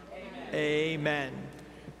 Amen. Amen.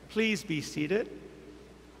 Please be seated.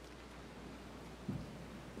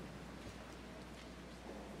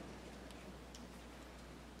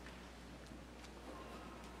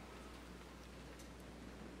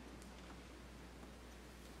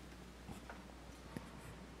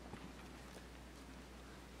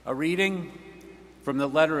 A reading from the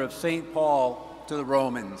letter of St. Paul to the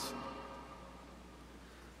Romans.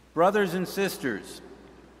 Brothers and sisters,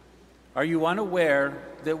 are you unaware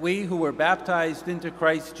that we who were baptized into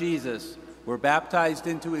Christ Jesus were baptized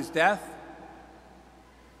into his death?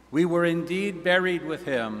 We were indeed buried with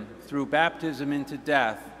him through baptism into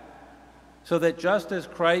death, so that just as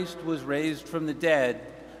Christ was raised from the dead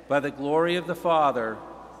by the glory of the Father,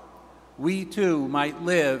 we too might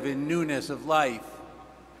live in newness of life.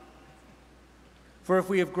 For if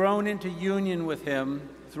we have grown into union with him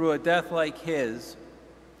through a death like his,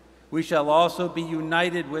 we shall also be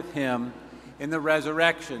united with him in the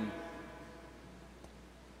resurrection.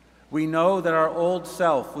 We know that our old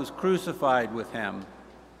self was crucified with him,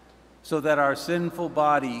 so that our sinful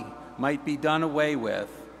body might be done away with,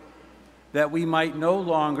 that we might no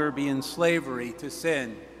longer be in slavery to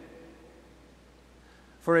sin.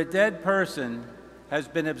 For a dead person has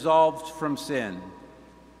been absolved from sin.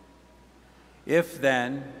 If,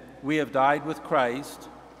 then, we have died with Christ,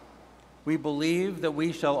 we believe that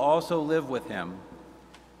we shall also live with him.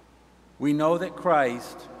 We know that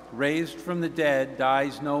Christ, raised from the dead,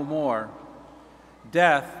 dies no more.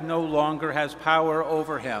 Death no longer has power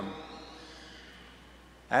over him.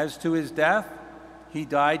 As to his death, he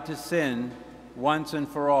died to sin once and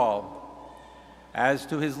for all. As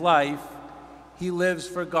to his life, he lives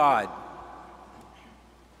for God.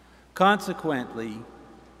 Consequently,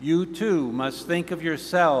 you too must think of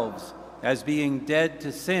yourselves as being dead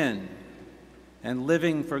to sin and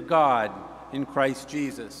living for God in Christ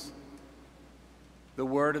Jesus. The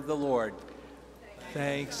word of the Lord.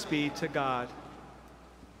 Thanks be to God.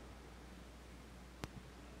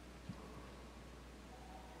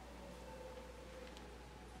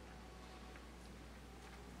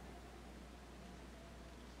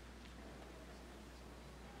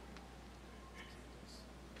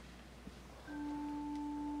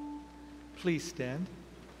 Please stand.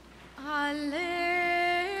 Alleluia.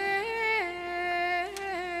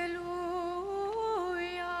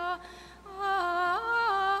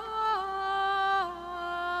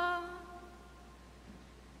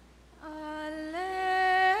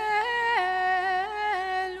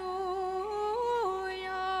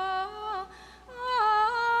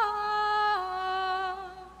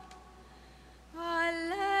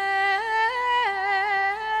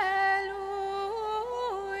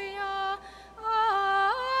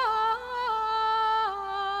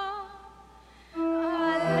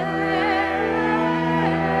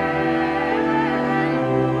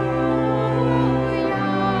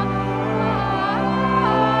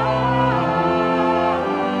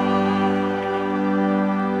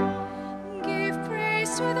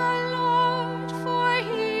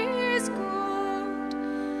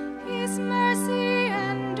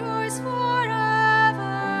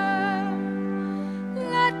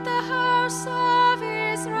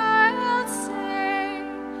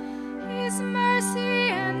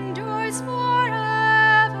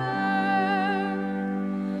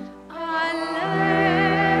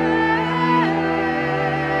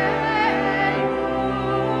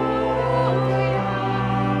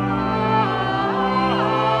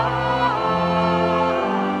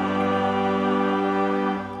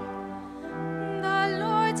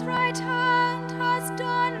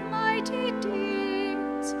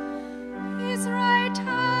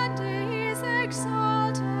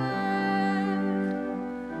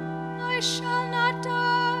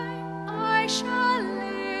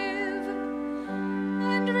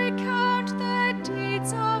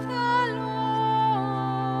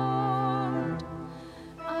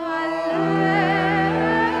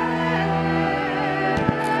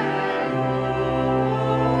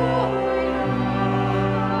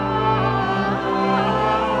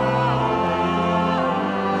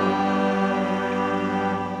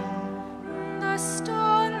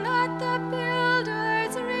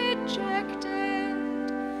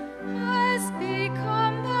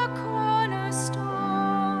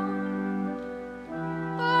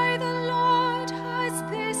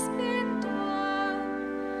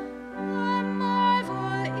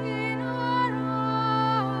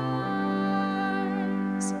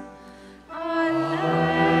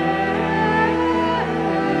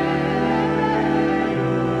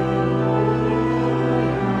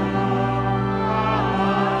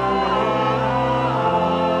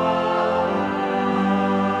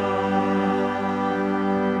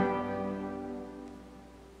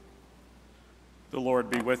 Lord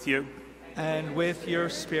be with you. And with your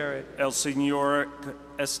spirit. El Señor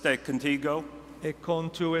esté contigo. E con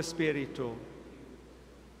tu espíritu.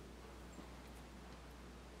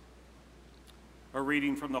 A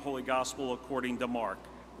reading from the Holy Gospel according to Mark.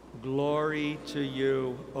 Glory to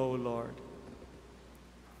you, O Lord.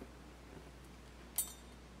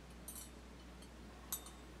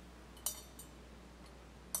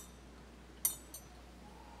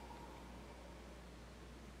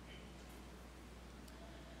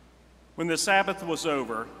 When the Sabbath was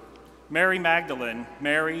over, Mary Magdalene,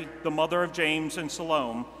 Mary, the mother of James and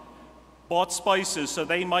Salome, bought spices so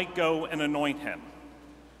they might go and anoint him.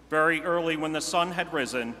 Very early when the sun had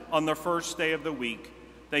risen, on the first day of the week,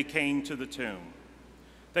 they came to the tomb.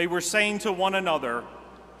 They were saying to one another,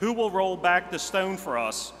 "Who will roll back the stone for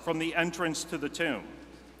us from the entrance to the tomb?"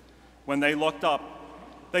 When they looked up,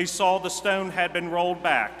 they saw the stone had been rolled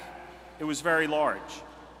back. It was very large.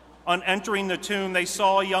 On entering the tomb, they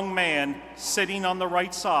saw a young man sitting on the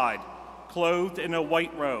right side, clothed in a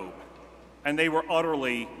white robe, and they were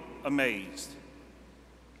utterly amazed.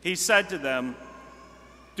 He said to them,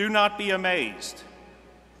 "Do not be amazed.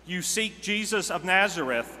 You seek Jesus of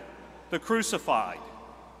Nazareth, the crucified.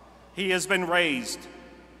 He has been raised.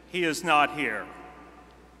 He is not here.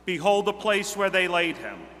 Behold the place where they laid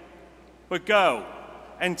him. But go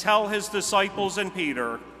and tell his disciples and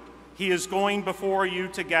Peter, he is going before you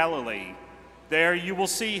to Galilee. There you will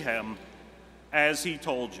see him, as he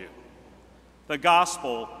told you." The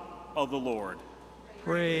Gospel of the Lord.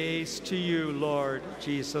 Praise to you, Lord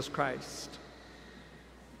Jesus Christ.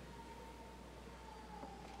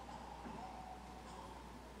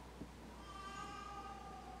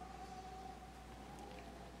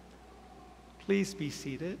 Please be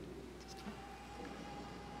seated.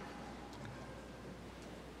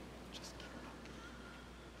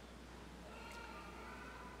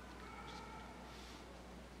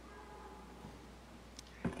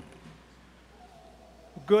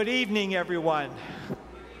 Good evening, everyone.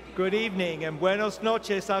 Good evening, and buenos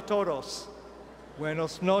noches a todos.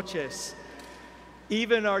 Buenos noches.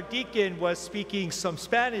 Even our deacon was speaking some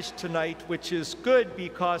Spanish tonight, which is good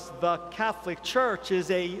because the Catholic Church is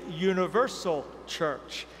a universal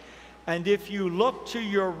church. And if you look to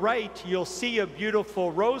your right, you'll see a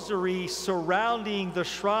beautiful rosary surrounding the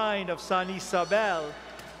shrine of San Isabel,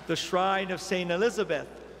 the shrine of Saint Elizabeth.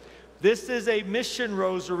 This is a mission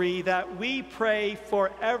rosary that we pray for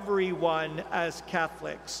everyone as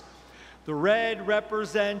Catholics. The red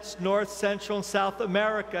represents North, Central, and South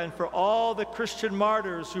America, and for all the Christian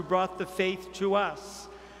martyrs who brought the faith to us.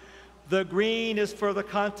 The green is for the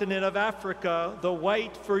continent of Africa, the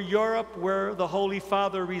white for Europe, where the Holy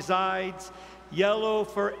Father resides, yellow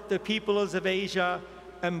for the peoples of Asia,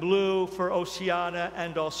 and blue for Oceania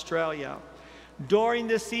and Australia. During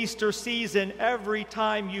this Easter season, every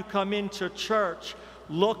time you come into church,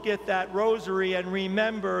 look at that rosary and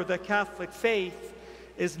remember the Catholic faith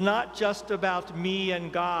is not just about me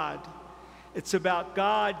and God. It's about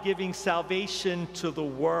God giving salvation to the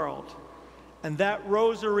world. And that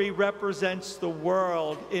rosary represents the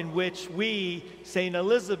world in which we, St.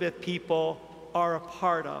 Elizabeth people, are a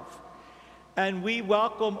part of. And we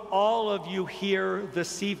welcome all of you here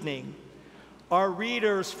this evening. Our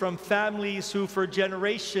readers from families who for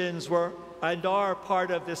generations were and are part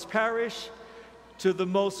of this parish, to the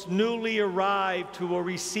most newly arrived who will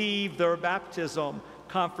receive their baptism,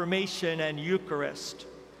 confirmation, and Eucharist.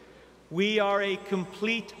 We are a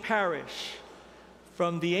complete parish,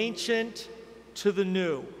 from the ancient to the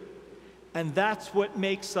new, and that's what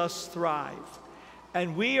makes us thrive.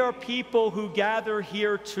 And we are people who gather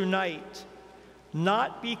here tonight,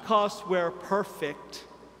 not because we're perfect,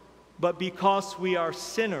 but because we are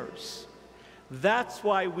sinners. That's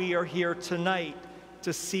why we are here tonight,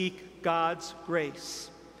 to seek God's grace.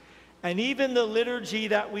 And even the liturgy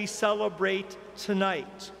that we celebrate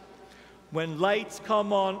tonight, when lights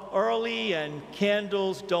come on early and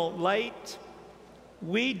candles don't light,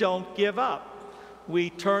 we don't give up. We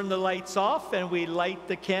turn the lights off and we light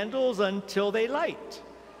the candles until they light.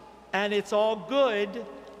 And it's all good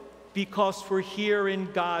because we're here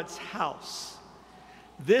in God's house.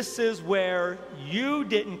 This is where you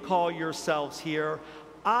didn't call yourselves here.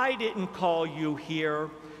 I didn't call you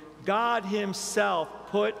here. God himself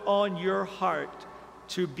put on your heart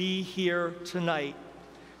to be here tonight,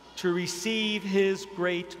 to receive his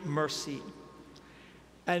great mercy.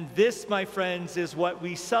 And this, my friends, is what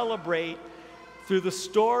we celebrate through the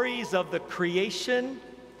stories of the creation,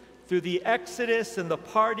 through the Exodus and the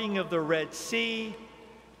parting of the Red Sea,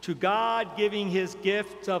 to God giving his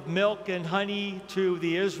gift of milk and honey to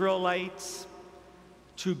the Israelites,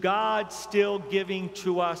 to God still giving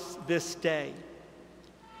to us this day.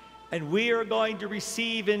 And we are going to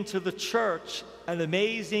receive into the church an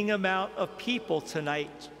amazing amount of people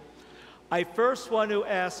tonight. I first want to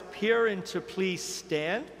ask Piran to please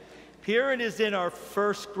stand. Piran is in our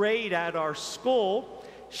first grade at our school.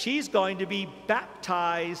 She's going to be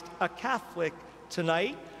baptized a Catholic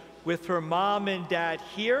tonight with her mom and dad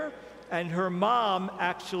here, and her mom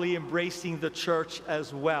actually embracing the church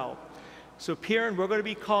as well. So Piran, we're going to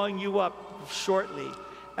be calling you up shortly.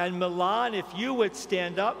 And Milan, if you would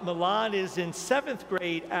stand up. Milan is in 7th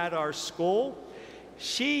grade at our school.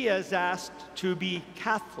 She is asked to be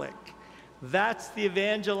Catholic. That's the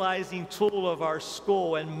evangelizing tool of our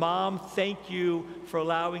school. And Mom, thank you for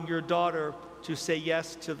allowing your daughter to say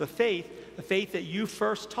yes to the faith that you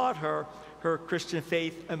first taught her, her Christian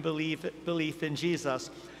faith and belief in Jesus.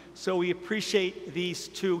 So we appreciate these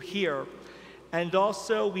two here. And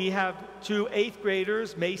also we have 2 8th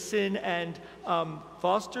graders, Mason and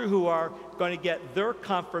Foster, who are going to get their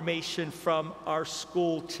confirmation from our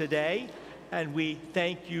school today. And we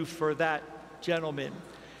thank you for that, gentlemen.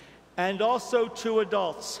 And also 2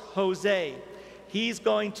 adults, Jose. He's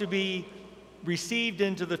going to be received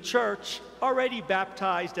into the church, already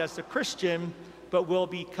baptized as a Christian, but will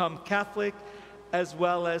become Catholic, as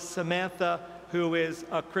well as Samantha, who is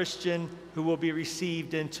a Christian who will be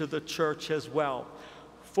received into the church as well.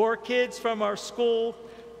 4 kids from our school,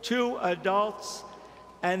 2 adults,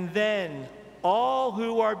 and then all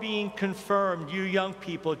who are being confirmed, you young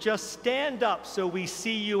people, just stand up so we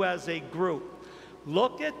see you as a group.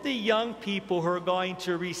 Look at the young people who are going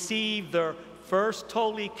to receive their first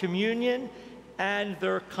Holy Communion and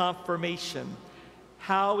their confirmation.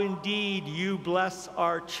 How indeed you bless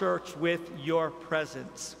our church with your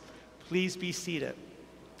presence. Please be seated.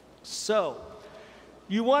 So,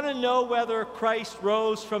 you want to know whether Christ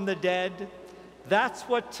rose from the dead? That's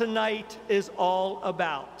what tonight is all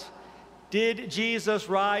about. Did Jesus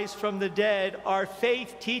rise from the dead? Our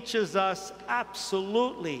faith teaches us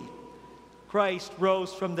absolutely Christ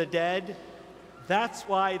rose from the dead. That's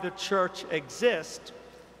why the church exists.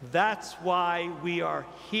 That's why we are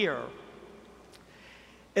here.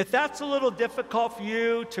 If that's a little difficult for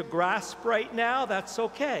you to grasp right now, that's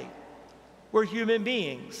okay. We're human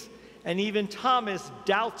beings. And even Thomas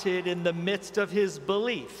doubted in the midst of his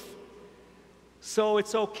belief. So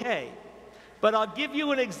it's okay. But I'll give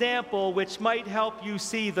you an example which might help you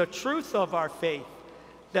see the truth of our faith,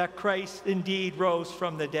 that Christ indeed rose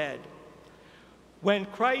from the dead. When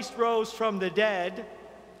Christ rose from the dead,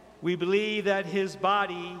 we believe that his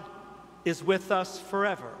body is with us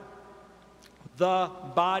forever. The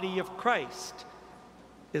body of Christ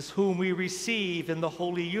is whom we receive in the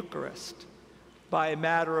Holy Eucharist by a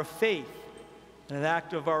matter of faith, an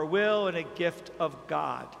act of our will and a gift of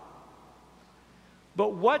God.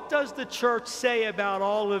 But what does the church say about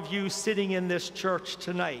all of you sitting in this church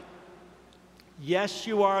tonight? Yes,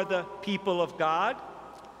 you are the people of God.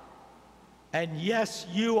 And yes,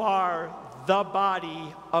 you are the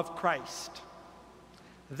body of Christ.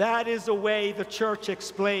 That is the way the church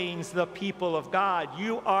explains the people of God.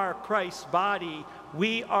 You are Christ's body.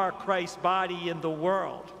 We are Christ's body in the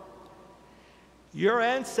world. Your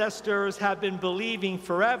ancestors have been believing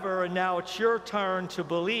forever, and now it's your turn to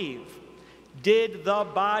believe. Did the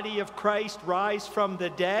body of Christ rise from the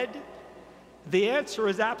dead? The answer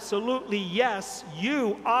is absolutely yes.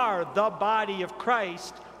 You are the body of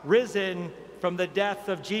Christ, risen from the death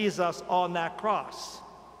of Jesus on that cross.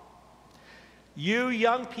 You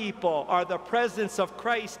young people are the presence of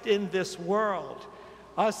Christ in this world.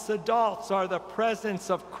 Us adults are the presence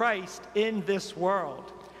of Christ in this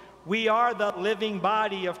world. We are the living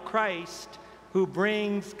body of Christ who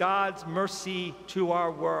brings God's mercy to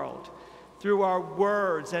our world through our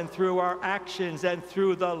words and through our actions and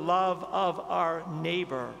through the love of our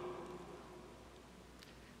neighbor.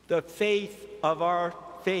 The faith of our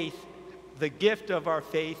faith, the gift of our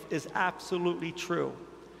faith is absolutely true.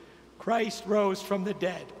 Christ rose from the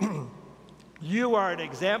dead. You are an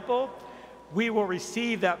example. We will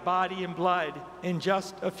receive that body and blood in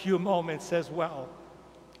just a few moments as well.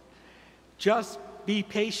 Just be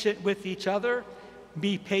patient with each other.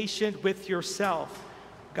 Be patient with yourself.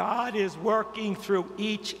 God is working through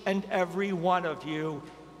each and every one of you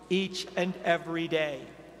each and every day.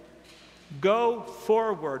 Go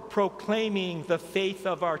forward proclaiming the faith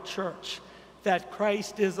of our church, that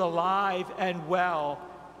Christ is alive and well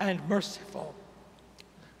and merciful.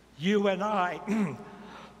 You and I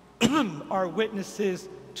are witnesses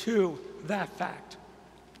to that fact.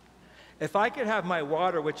 If I could have my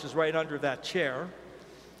water, which is right under that chair,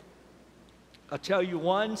 I'll tell you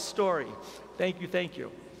one story. Thank you, thank you.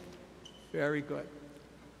 Very good.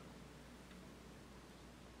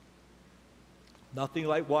 Nothing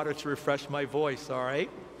like water to refresh my voice, all right?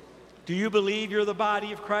 Do you believe you're the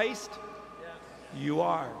body of Christ? Yes. You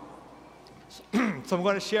are. So I'm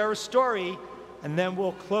going to share a story, and then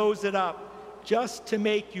we'll close it up, just to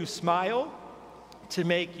make you smile, to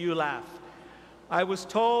make you laugh. I was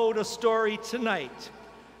told a story tonight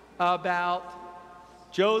about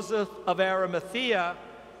Joseph of Arimathea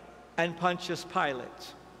and Pontius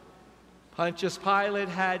Pilate. Pontius Pilate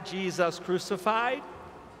had Jesus crucified.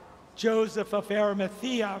 Joseph of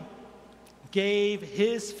Arimathea gave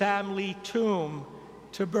his family tomb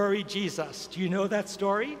to bury Jesus. Do you know that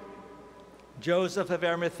story? Joseph of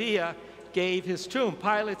Arimathea gave his tomb.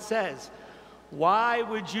 Pilate says, "Why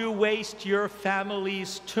would you waste your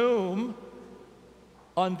family's tomb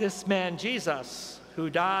on this man Jesus, who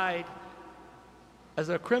died as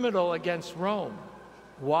a criminal against Rome?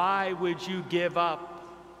 Why would you give up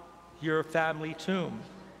your family tomb?"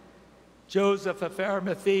 Joseph of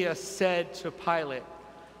Arimathea said to Pilate,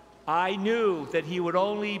 "I knew that he would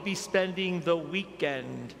only be spending the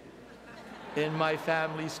weekend in my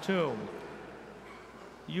family's tomb."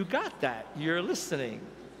 You got that. You're listening.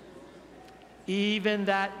 Even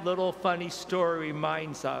that little funny story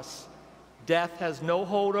reminds us, death has no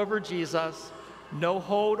hold over Jesus, no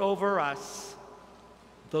hold over us.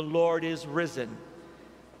 The Lord is risen.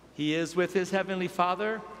 He is with his heavenly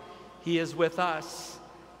Father. He is with us.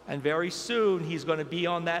 And very soon, he's going to be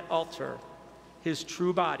on that altar, his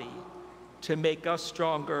true body, to make us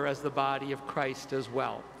stronger as the body of Christ as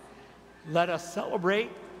well. Let us celebrate,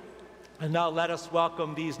 and now let us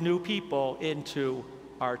welcome these new people into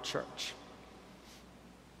our church.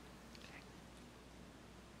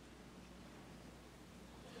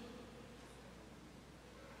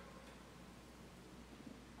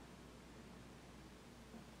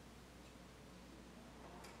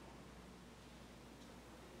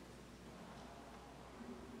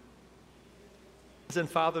 And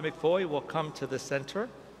Father McFoy will come to the center.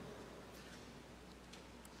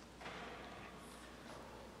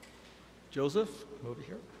 Joseph, come over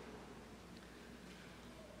here.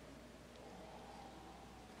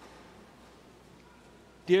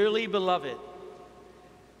 Dearly beloved,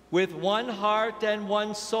 with one heart and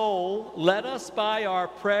one soul, let us by our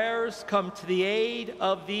prayers come to the aid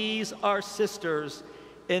of these our sisters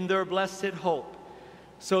in their blessed hope,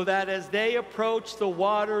 so that as they approach the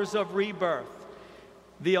waters of rebirth,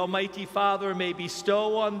 the Almighty Father may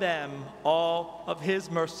bestow on them all of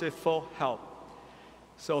his merciful help.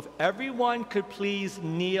 So if everyone could please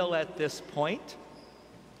kneel at this point.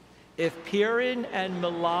 If Piran and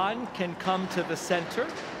Milan can come to the center.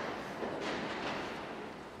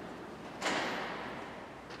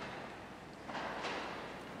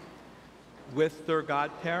 With their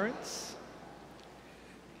godparents.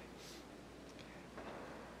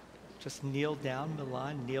 Just kneel down,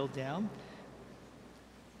 Milan, kneel down.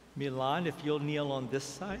 Milan, if you'll kneel on this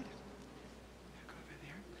side. Go over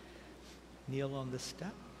there. Kneel on this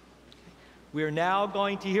step. We are now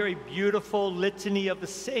going to hear a beautiful litany of the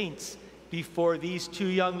saints before these two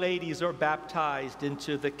young ladies are baptized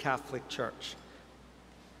into the Catholic Church.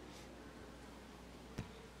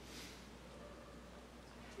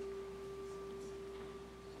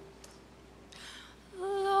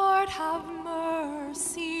 Lord, have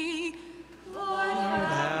mercy. Lord,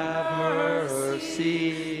 have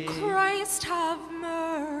mercy. Christ, have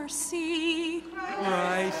mercy.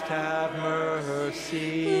 Christ, have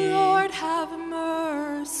mercy. Lord, have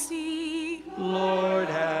mercy. Lord,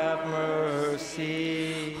 have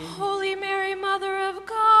mercy. Holy Mary, Mother of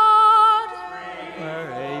God,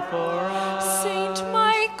 Pray for us. Saint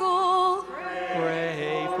Michael,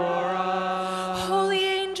 Pray for us. holy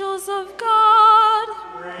angels of God,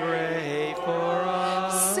 Pray for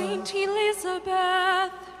us. Saint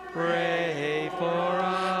Elizabeth, Pray for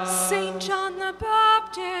us. Saint John the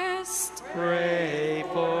Baptist, Pray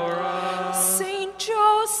for us. Saint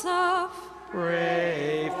Joseph,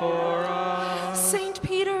 Pray for us. Saint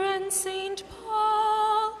Peter and Saint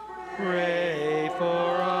Paul, Pray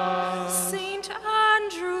for us. Saint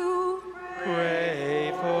Andrew,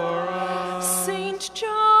 Pray for us. Saint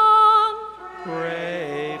John,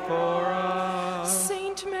 Pray for us.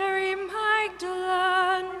 Saint Mary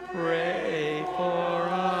Magdalene, Pray for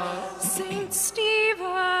us. Saint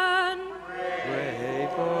Stephen, Pray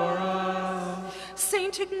for us.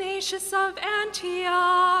 Saint Ignatius of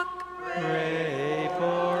Antioch, Pray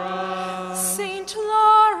for us. Saint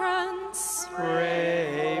Lawrence,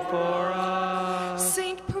 Pray for us.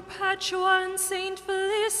 Saint Perpetua and Saint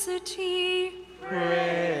Felicity,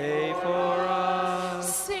 Pray for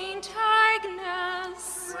us. Saint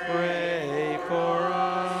Agnes, Pray for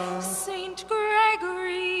us. Saint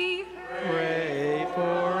Gregory, Pray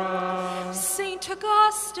for us. Saint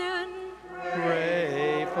Augustine,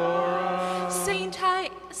 pray for us.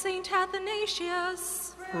 Saint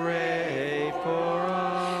Athanasius, Pray for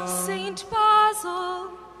us. Saint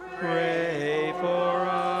Basil, Pray for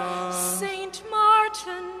us. Saint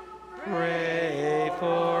Martin, Pray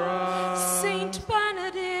for us. Saint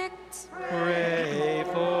Benedict, Pray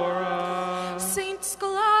for us. Saint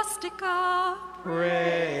Scholastica,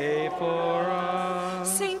 Pray for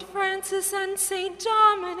us. Saint Francis and Saint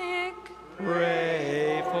Dominic,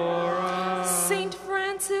 Pray for us. Saint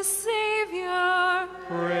Francis Xavier,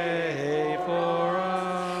 Pray for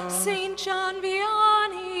us. Saint John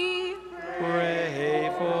Vianney,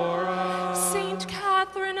 Pray for us. Saint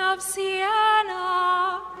Catherine of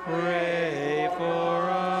Siena, Pray for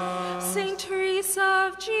us. Saint Teresa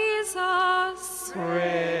of Jesus,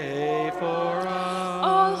 Pray for us.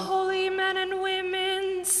 all holy men and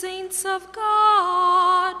women, saints of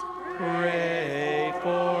God, Pray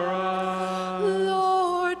for us.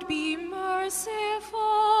 Lord, be merciful.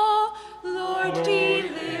 Lord,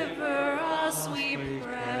 deliver us, we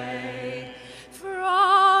pray,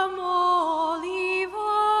 from all evil.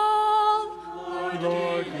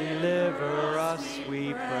 Lord, deliver us,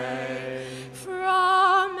 we pray.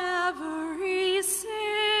 From every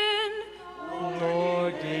sin.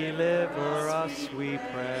 Lord, deliver us, we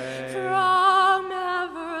pray. From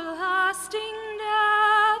everlasting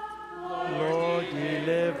death. Lord,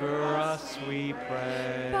 deliver us, we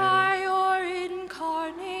pray. By your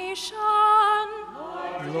incarnation.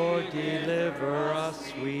 Lord, deliver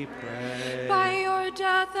us, we pray. By your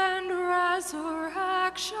death and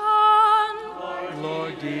resurrection.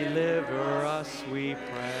 Lord, deliver us, we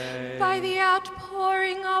pray. By the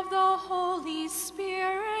outpouring of the Holy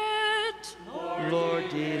Spirit. Lord,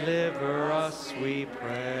 deliver us, we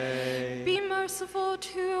pray. Be merciful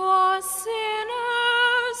to us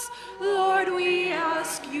sinners. Lord, we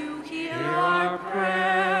ask you, hear our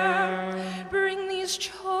prayer. Bring these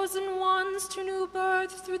chosen ones to new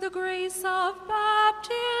birth through the grace of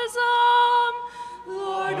baptism.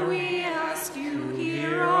 Lord, we ask you,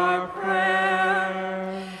 hear our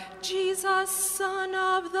prayer. Jesus, Son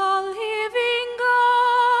of the living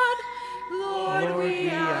God, Lord, we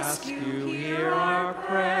ask you, hear our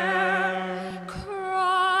prayer.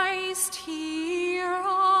 Christ, hear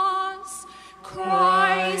us.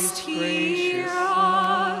 Christ, hear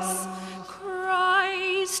us.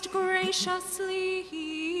 Christ, graciously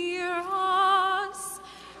hear us.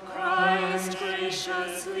 Christ,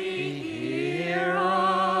 graciously hear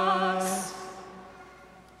us.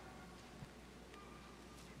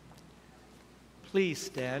 Please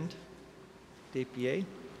stand. De pie.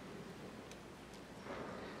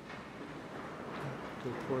 Go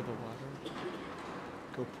pour the water.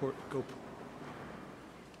 Go.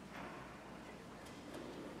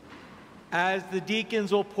 As the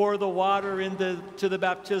deacons will pour the water to the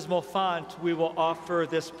baptismal font, we will offer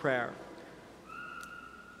this prayer.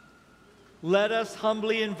 Let us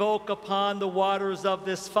humbly invoke upon the waters of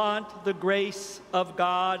this font the grace of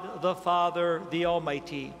God the Father, the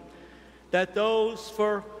Almighty, that those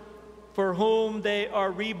for whom they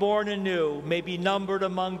are reborn anew may be numbered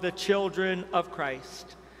among the children of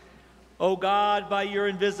Christ. O God, by your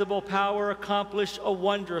invisible power, accomplish a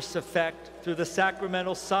wondrous effect through the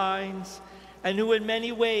sacramental signs, and who in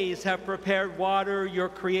many ways have prepared water, your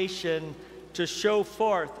creation, to show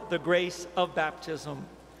forth the grace of baptism.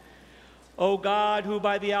 O God, who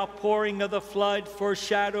by the outpouring of the flood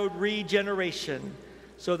foreshadowed regeneration,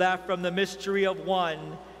 so that from the mystery of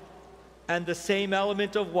one and the same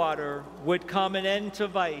element of water would come an end to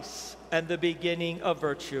vice and the beginning of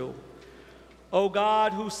virtue. O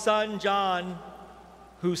God, whose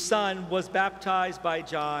son was baptized by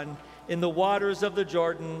John in the waters of the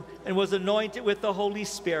Jordan and was anointed with the Holy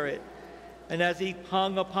Spirit, and as he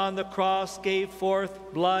hung upon the cross gave forth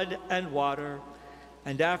blood and water,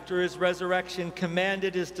 and after his resurrection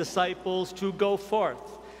commanded his disciples to go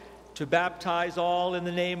forth to baptize all in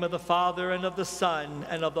the name of the Father and of the Son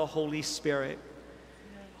and of the Holy Spirit.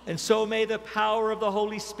 And so may the power of the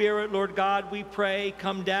Holy Spirit, Lord God, we pray,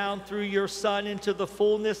 come down through your Son into the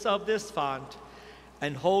fullness of this font.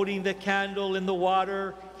 And holding the candle in the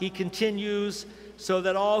water, he continues, so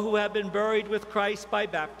that all who have been buried with Christ by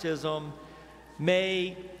baptism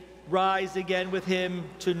may rise again with him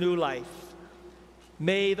to new life.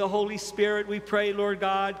 May the Holy Spirit, we pray, Lord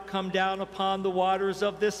God, come down upon the waters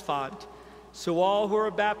of this font, so all who are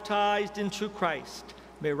baptized into Christ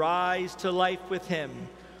may rise to life with him,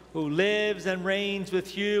 who lives and reigns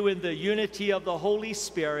with you in the unity of the Holy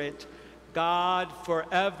Spirit, God,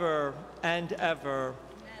 forever and ever.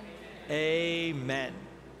 Amen.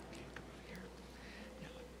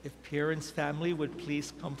 If parents' family would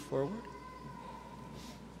please come forward.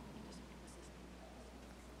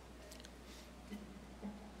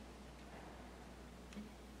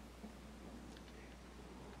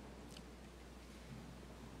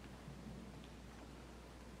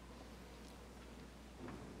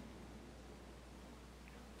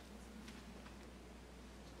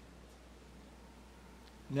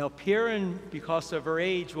 Now, Piran, because of her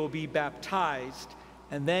age, will be baptized,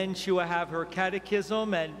 and then she will have her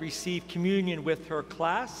catechism and receive communion with her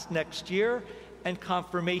class next year and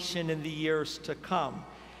confirmation in the years to come.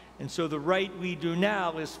 And so the rite we do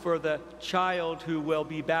now is for the child who will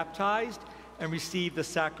be baptized and receive the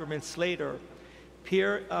sacraments later.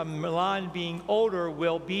 Milan, being older,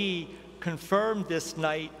 will be confirmed this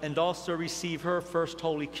night and also receive her first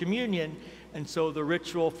Holy Communion. And so the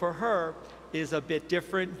ritual for her is a bit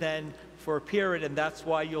different than for Piran, and that's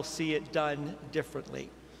why you'll see it done differently.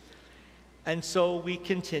 And so we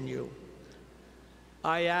continue.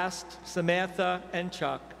 I asked Samantha and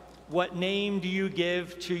Chuck, what name do you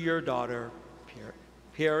give to your daughter,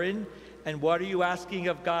 Piran? And what are you asking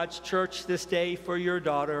of God's church this day for your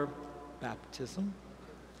daughter? Baptism.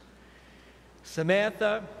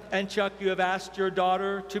 Samantha and Chuck, you have asked your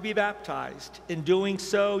daughter to be baptized. In doing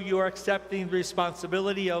so, you are accepting the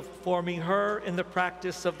responsibility of forming her in the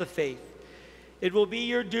practice of the faith. It will be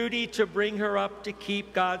your duty to bring her up to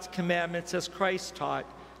keep God's commandments as Christ taught,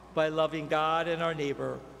 by loving God and our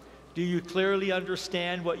neighbor. Do you clearly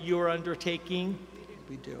understand what you are undertaking?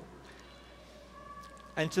 We do.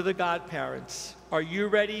 And to the godparents, are you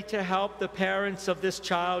ready to help the parents of this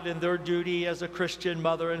child in their duty as a Christian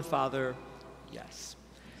mother and father? Yes.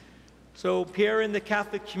 So Piran, the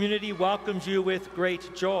Catholic community welcomes you with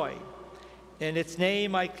great joy. In its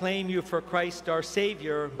name, I claim you for Christ our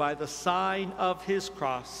Savior by the sign of his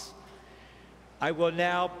cross. I will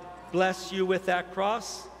now bless you with that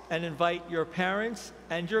cross and invite your parents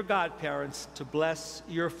and your godparents to bless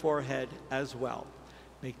your forehead as well.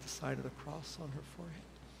 Make the sign of the cross on her forehead.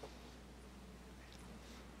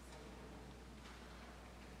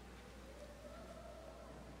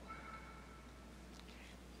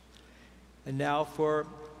 And now for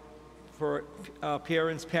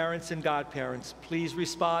Piran's parents and godparents, please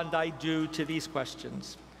respond, I do, to these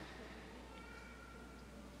questions.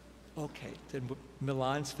 Okay, then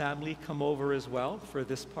Milan's family come over as well for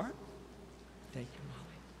this part. Thank you,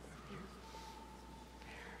 Molly.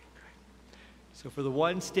 Very good. So for the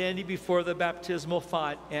one standing before the baptismal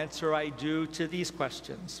font, answer I do to these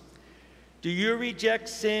questions. Do you reject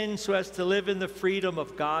sin so as to live in the freedom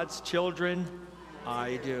of God's children?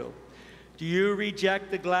 I do. Do you reject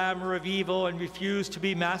the glamour of evil and refuse to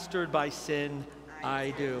be mastered by sin?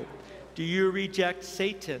 I do. Do you reject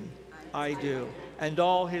Satan? I do. And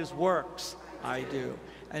all his works? I do.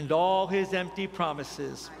 And all his empty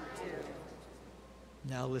promises? I do.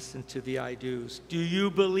 Now listen to the I do's. Do you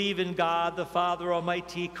believe in God, the Father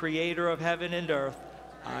Almighty, creator of heaven and earth?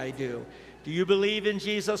 I do. Do you believe in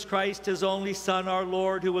Jesus Christ, his only Son, our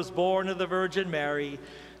Lord, who was born of the Virgin Mary,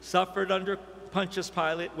 suffered under Pontius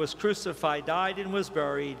Pilate, was crucified, died, and was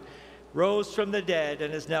buried, rose from the dead,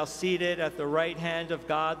 and is now seated at the right hand of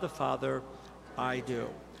God the Father? I do.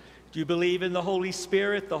 Do you believe in the Holy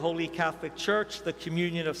Spirit, the Holy Catholic Church, the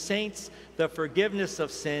communion of saints, the forgiveness of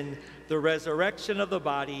sin, the resurrection of the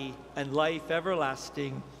body, and life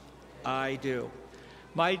everlasting? I do.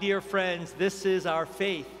 My dear friends, this is our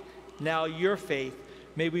faith, now your faith.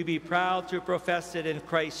 May we be proud to profess it in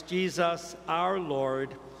Christ Jesus, our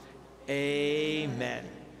Lord. Amen.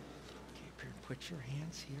 Okay, put your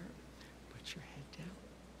hands here. Put your head down.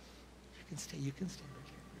 You can stay right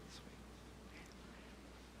here this way.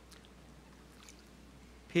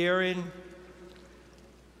 Piran,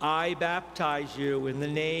 I baptize you in the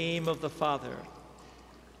name of the Father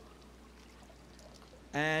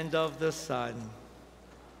and of the Son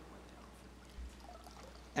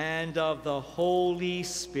and of the Holy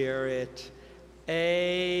Spirit.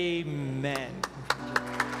 Amen.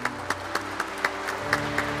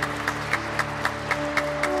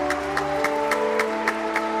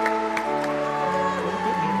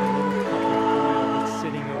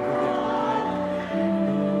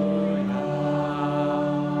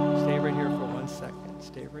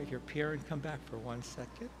 Here and come back for 1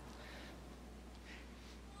 second.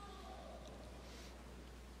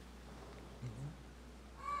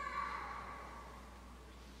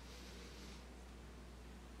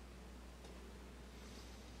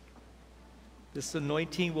 This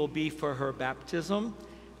anointing will be for her baptism.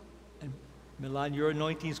 And Milan, your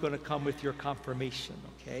anointing is going to come with your confirmation,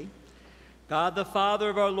 okay? God the Father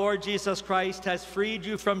of our Lord Jesus Christ has freed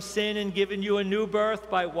you from sin and given you a new birth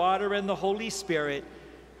by water and the Holy Spirit,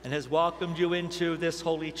 and has welcomed you into this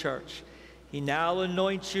holy church. He now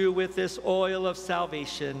anoints you with this oil of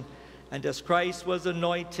salvation, and as Christ was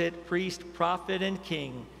anointed priest, prophet, and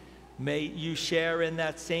king, may you share in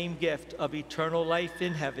that same gift of eternal life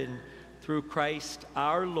in heaven through Christ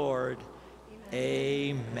our Lord.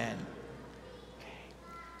 Amen. Okay,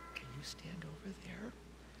 can you stand over there?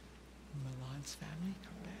 Milan's family,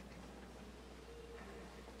 come back.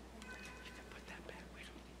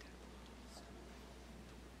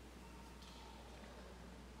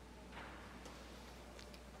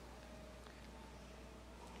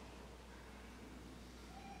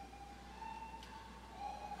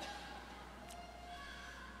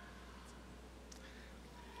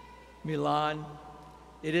 Milan,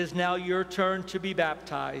 it is now your turn to be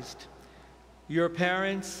baptized. Your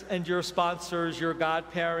parents and your sponsors, your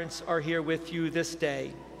godparents, are here with you this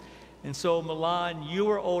day. And so, Milan, you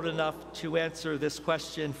are old enough to answer this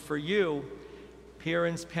question for you.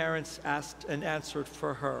 Piran's parents asked and answered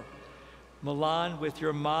for her. Milan, with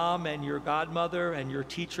your mom and your godmother and your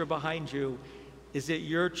teacher behind you, is it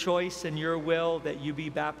your choice and your will that you be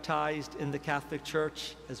baptized in the Catholic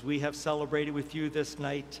Church as we have celebrated with you this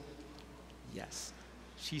night? Yes.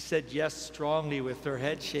 She said yes strongly with her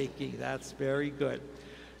head shaking. That's very good.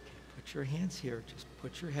 Okay, put your hands here. Just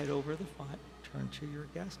put your head over the font. Turn to your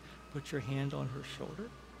guest. Put your hand on her shoulder.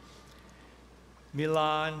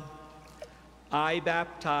 Milan, I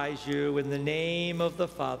baptize you in the name of the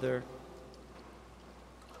Father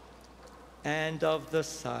and of the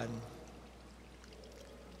Son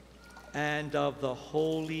and of the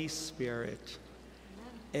Holy Spirit.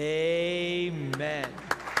 Amen.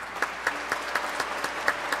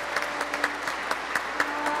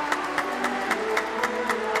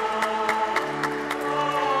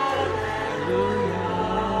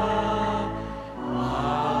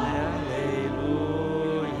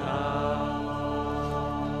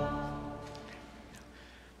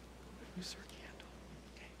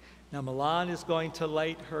 Now Milan is going to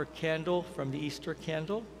light her candle from the Easter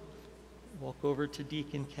candle. Walk over to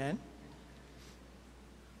Deacon Ken.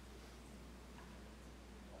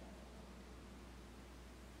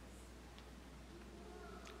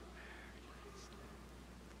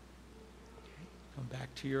 Okay. Come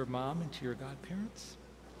back to your mom and to your godparents.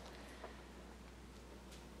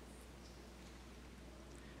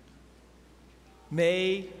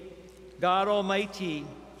 May God Almighty,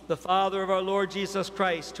 the Father of our Lord Jesus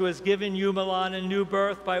Christ, who has given you, Milan, a new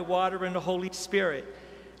birth by water and the Holy Spirit,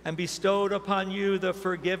 and bestowed upon you the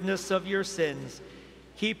forgiveness of your sins,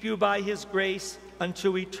 keep you by his grace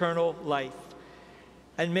unto eternal life.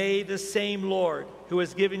 And may the same Lord, who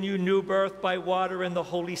has given you new birth by water and the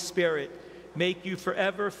Holy Spirit, make you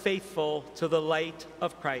forever faithful to the light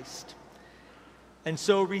of Christ. And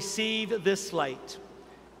so receive this light.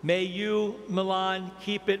 May you, Milan,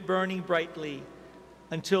 keep it burning brightly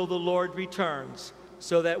until the Lord returns,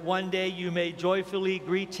 so that one day you may joyfully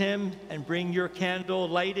greet him and bring your candle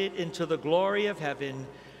lighted into the glory of heaven.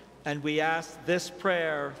 And we ask this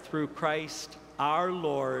prayer through Christ our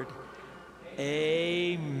Lord.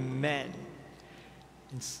 Amen.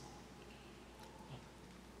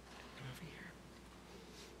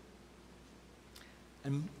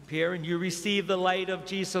 And Pierre, and you receive the light of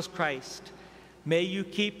Jesus Christ. May you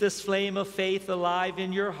keep this flame of faith alive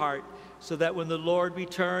in your heart, so that when the Lord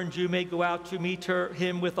returns, you may go out to meet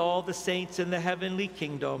him with all the saints in the heavenly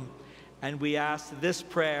kingdom. And we ask this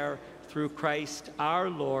prayer through Christ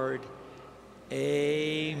our Lord.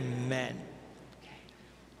 Amen. Okay.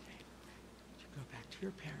 Go back to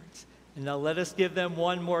your parents. And now let us give them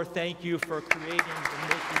one more thank you for creating and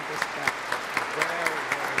making this baptism. Very,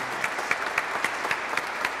 very nice.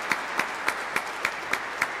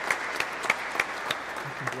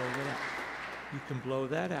 You can blow that out. You can blow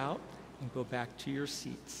that out and go back to your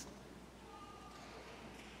seats.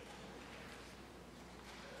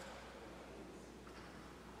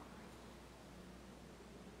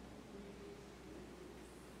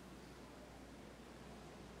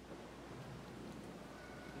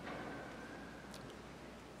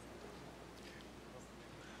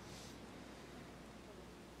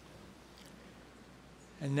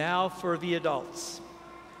 And now for the adults.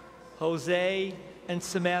 Jose and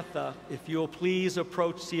Samantha, if you will please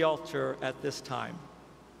approach the altar at this time.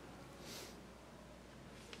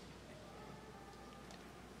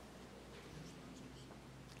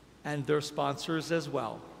 And their sponsors as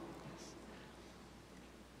well.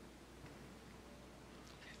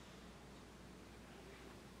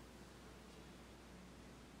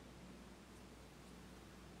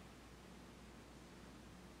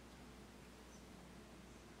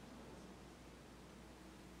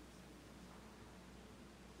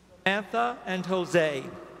 Samantha and Jose,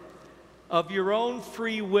 of your own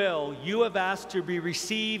free will, you have asked to be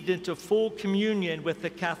received into full communion with the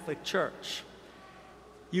Catholic Church.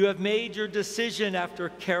 You have made your decision after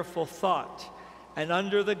careful thought and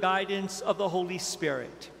under the guidance of the Holy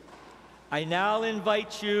Spirit. I now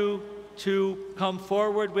invite you to come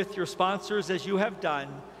forward with your sponsors as you have done,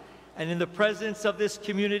 and in the presence of this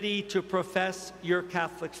community to profess your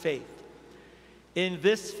Catholic faith. In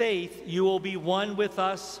this faith, you will be one with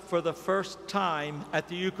us for the first time at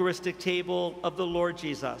the Eucharistic table of the Lord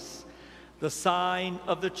Jesus, the sign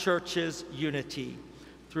of the Church's unity.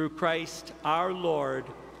 Through Christ our Lord.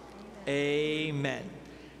 Amen.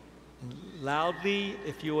 And loudly,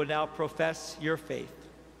 if you will now profess your faith.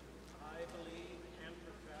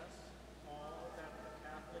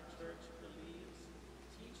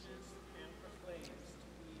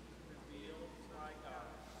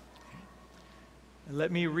 And let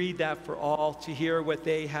me read that for all to hear what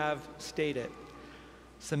they have stated.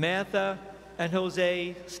 Samantha and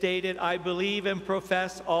Jose stated, I believe and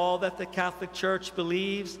profess all that the Catholic Church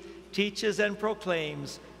believes, teaches, and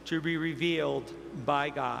proclaims to be revealed by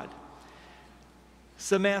God.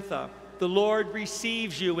 Samantha, the Lord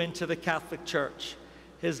receives you into the Catholic Church.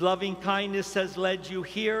 His loving kindness has led you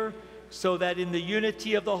here so that in the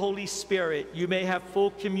unity of the Holy Spirit you may have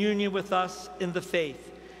full communion with us in the faith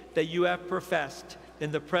that you have professed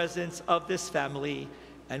in the presence of this family.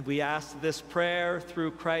 And we ask this prayer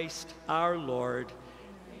through Christ our Lord.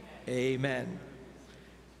 Amen.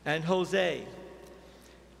 And Jose,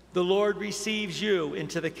 the Lord receives you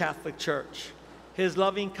into the Catholic Church. His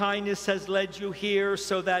loving kindness has led you here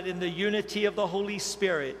so that in the unity of the Holy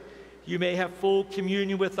Spirit you may have full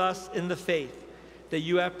communion with us in the faith that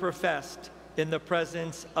you have professed in the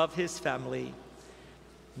presence of his family.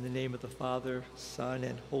 In the name of the Father, Son,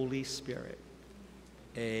 and Holy Spirit.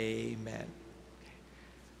 Amen.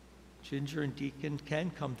 Ginger and Deacon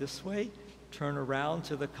Ken, come this way, turn around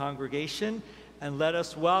to the congregation, and let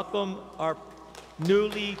us welcome our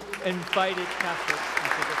newly invited Catholics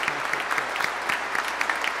into the Catholic Church.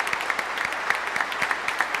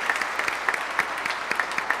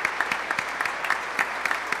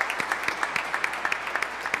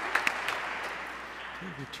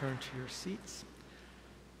 Okay, return to your seats.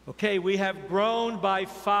 Okay, we have grown by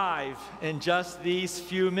 5 in just these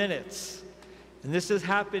few minutes. And this is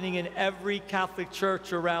happening in every Catholic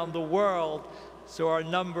church around the world, so our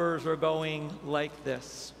numbers are going like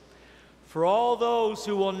this. For all those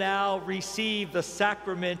who will now receive the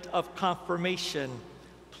sacrament of confirmation,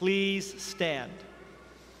 please stand.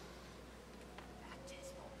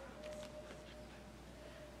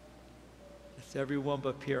 It's everyone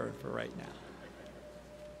but Pierre for right now.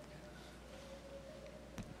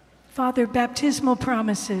 Father, baptismal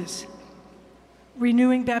promises.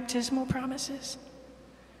 Renewing baptismal promises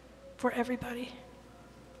for everybody.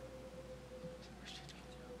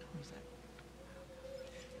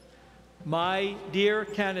 My dear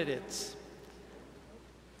candidates,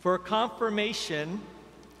 for confirmation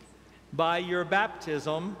by your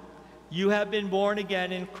baptism, you have been born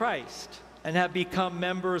again in Christ and have become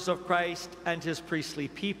members of Christ and his priestly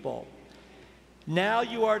people. Now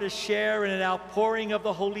you are to share in an outpouring of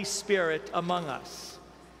the Holy Spirit among us.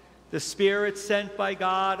 The Spirit sent by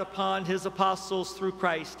God upon his apostles through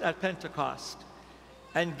Christ at Pentecost,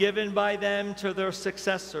 and given by them to their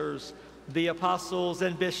successors, the apostles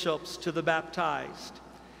and bishops, to the baptized.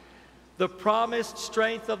 The promised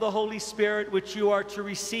strength of the Holy Spirit which you are to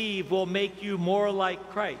receive will make you more like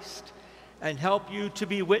Christ and help you to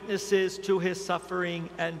be witnesses to his suffering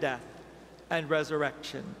and death and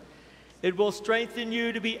resurrection. It will strengthen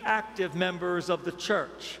you to be active members of the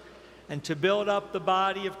church and to build up the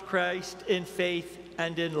body of Christ in faith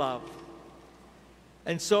and in love.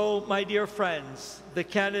 And so, my dear friends, the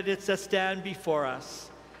candidates that stand before us,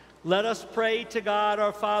 let us pray to God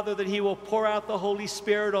our Father that he will pour out the Holy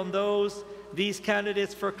Spirit on these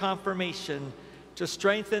candidates for confirmation, to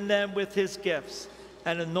strengthen them with his gifts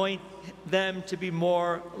and anoint them to be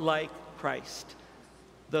more like Christ,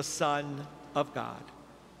 the Son of God.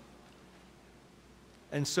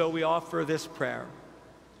 And so we offer this prayer.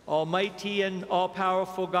 Almighty and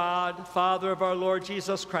all-powerful God, Father of our Lord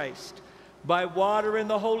Jesus Christ, by water and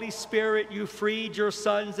the Holy Spirit you freed your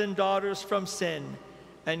sons and daughters from sin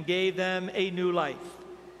and gave them a new life.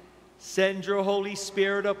 Send your Holy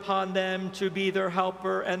Spirit upon them to be their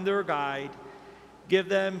helper and their guide. Give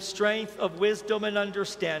them strength of wisdom and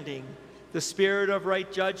understanding, the spirit of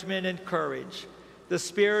right judgment and courage, the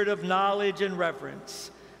spirit of knowledge and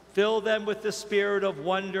reverence. Fill them with the spirit of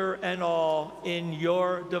wonder and awe in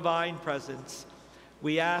your divine presence.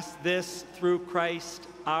 We ask this through Christ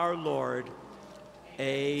our Lord.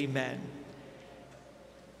 Amen.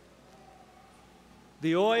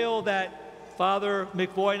 The oil that Father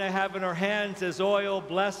McVoy and I have in our hands is oil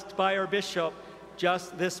blessed by our bishop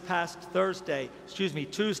just this past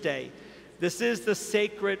Tuesday. This is the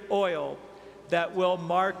sacred oil that will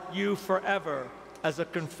mark you forever as a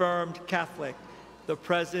confirmed Catholic, the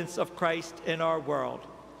presence of Christ in our world.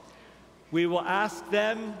 We will ask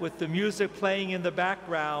them, with the music playing in the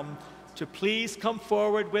background, to please come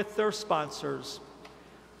forward with their sponsors.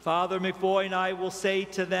 Father McVoy and I will say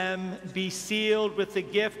to them, be sealed with the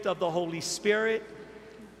gift of the Holy Spirit.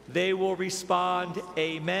 They will respond,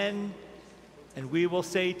 amen. And we will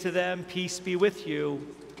say to them, peace be with you.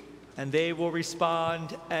 And they will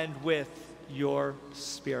respond, and with your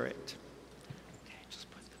spirit.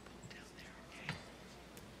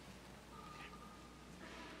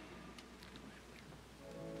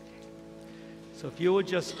 So if you would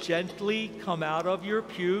just gently come out of your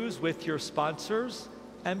pews with your sponsors,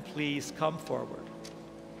 and please come forward.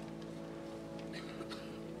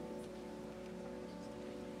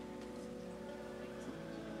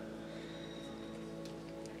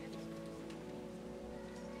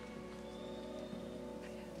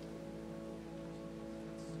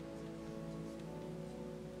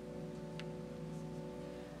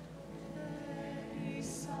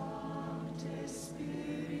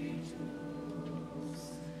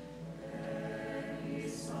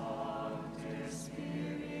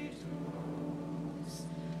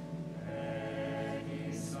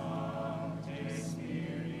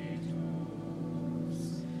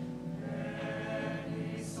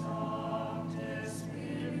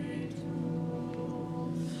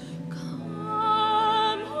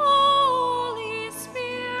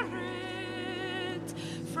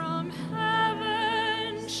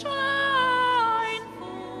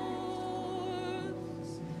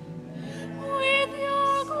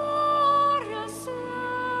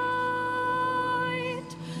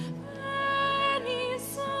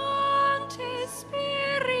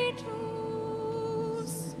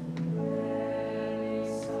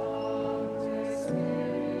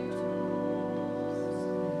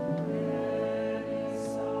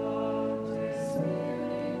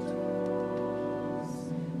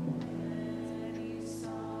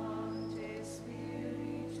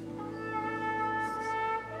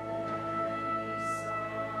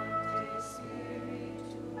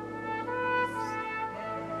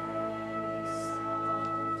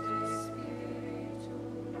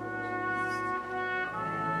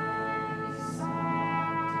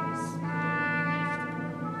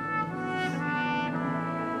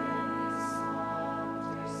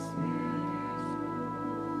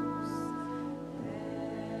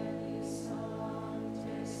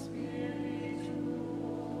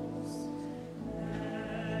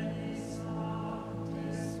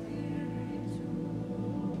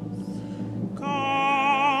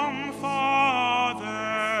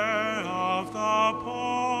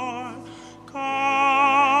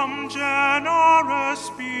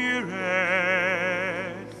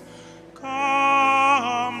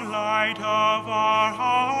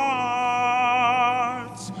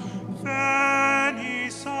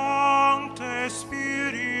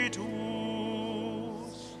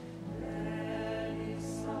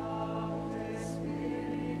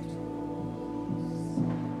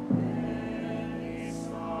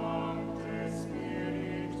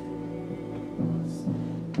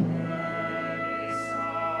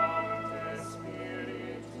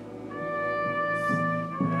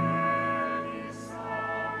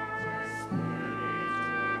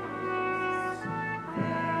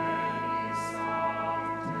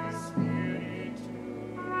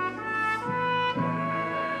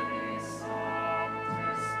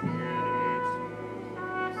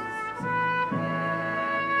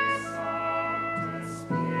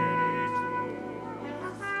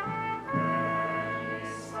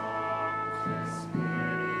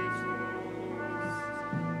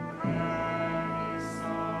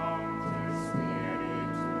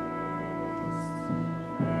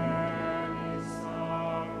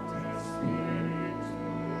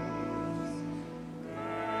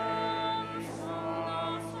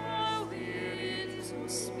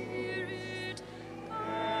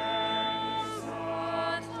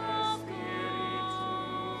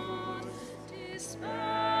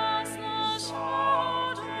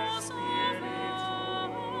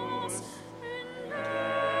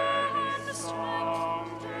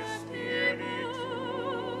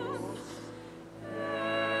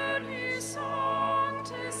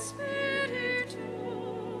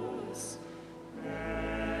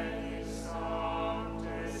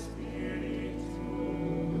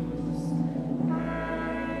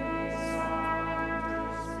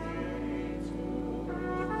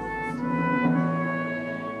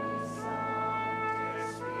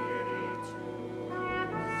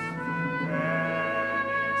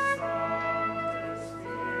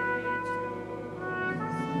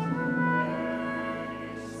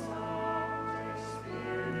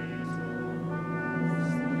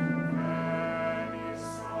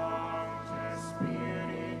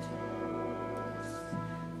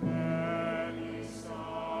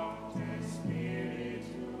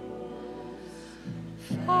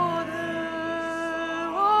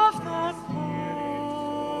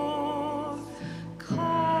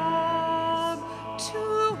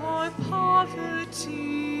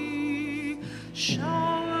 poverty.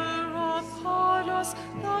 Shower upon us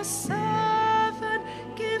the 7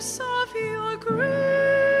 gifts of your grace.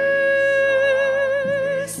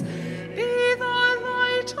 Be the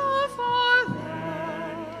light of our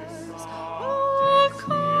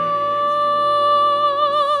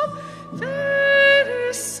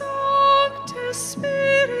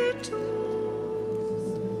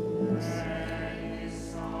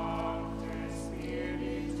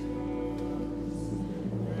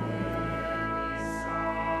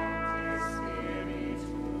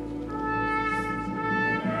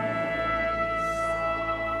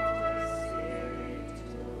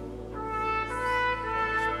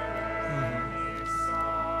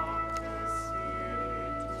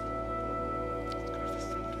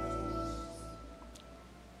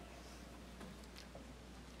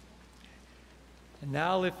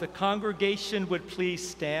Now, if the congregation would please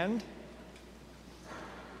stand.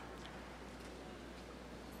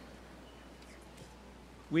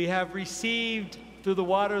 We have received through the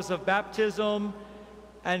waters of baptism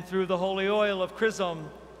and through the holy oil of chrism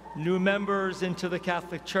new members into the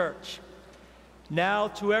Catholic Church. Now,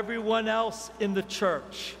 to everyone else in the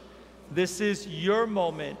church, this is your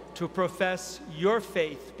moment to profess your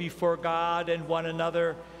faith before God and one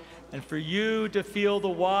another, and for you to feel the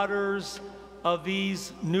waters of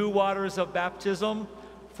these new waters of baptism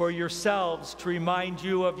for yourselves to remind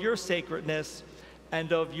you of your sacredness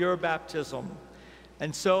and of your baptism.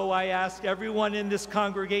 And so I ask everyone in this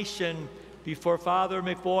congregation, before Father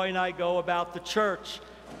McBoy and I go about the church,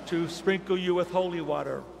 to sprinkle you with holy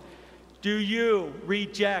water. Do you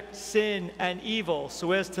reject sin and evil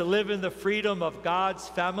so as to live in the freedom of God's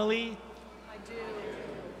family? I do.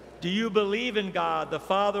 Do you believe in God, the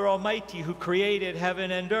Father Almighty, who created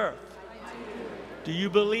heaven and earth? Do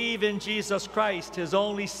you believe in Jesus Christ, his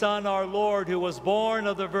only Son, our Lord, who was born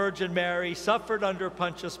of the Virgin Mary, suffered under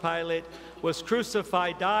Pontius Pilate, was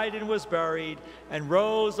crucified, died, and was buried, and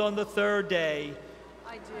rose on the third day?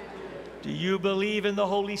 I do. Do you believe in the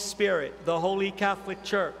Holy Spirit, the Holy Catholic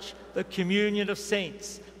Church, the communion of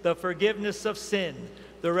saints, the forgiveness of sin,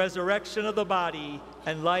 the resurrection of the body,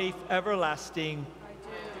 and life everlasting? I do.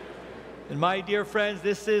 And my dear friends,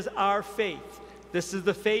 this is our faith. This is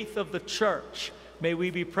the faith of the church. May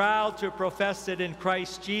we be proud to profess it in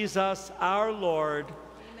Christ Jesus, our Lord.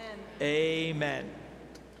 Amen. Amen.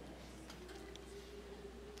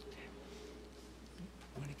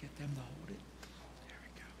 Want to get them to hold it? There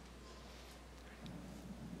we go.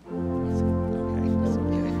 Okay, that's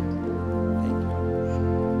okay. Thank you.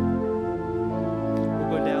 We'll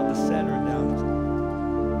go down the center and down the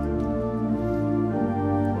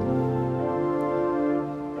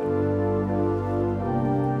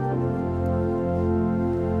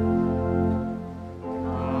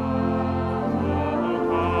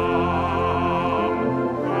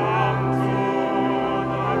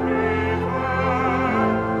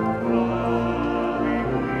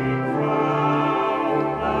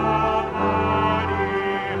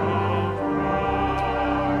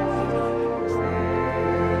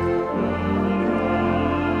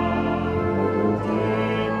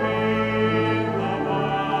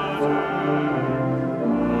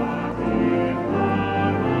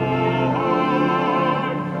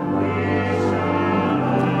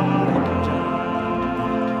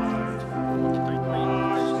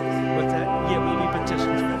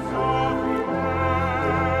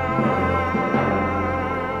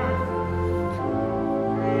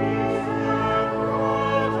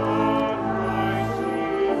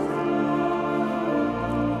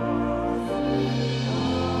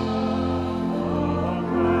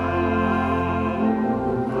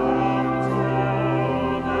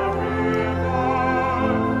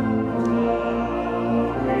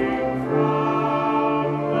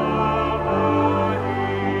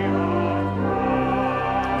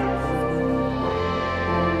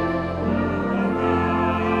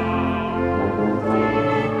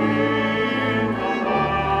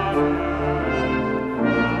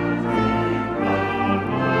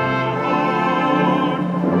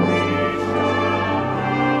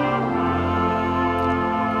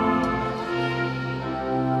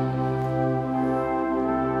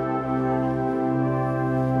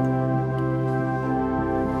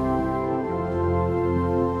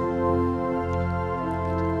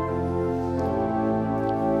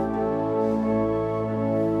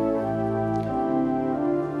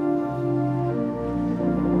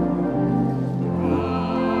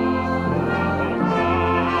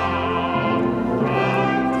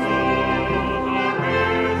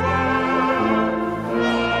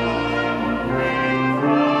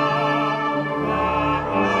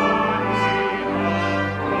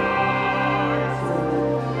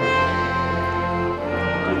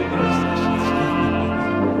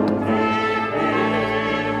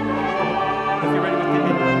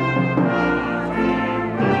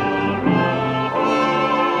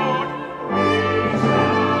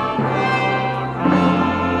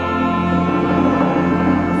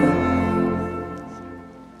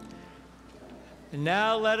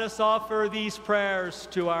let us offer these prayers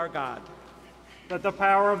to our God. That the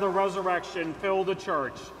power of the resurrection fill the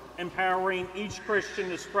church, empowering each Christian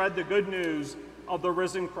to spread the good news of the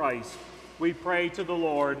risen Christ. We pray to the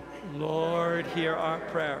Lord. Lord, hear our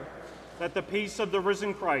prayer. That the peace of the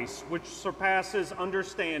risen Christ, which surpasses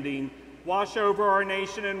understanding, wash over our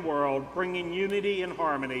nation and world, bringing unity and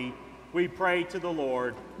harmony. We pray to the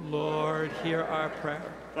Lord. Lord, hear our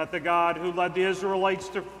prayer. that the God who led the Israelites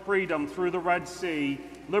to freedom through the Red Sea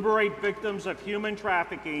liberate victims of human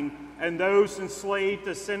trafficking and those enslaved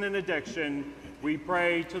to sin and addiction, we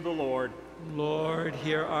pray to the Lord. Lord,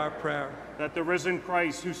 hear our prayer. That the risen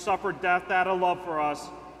Christ, who suffered death out of love for us,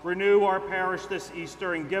 renew our parish this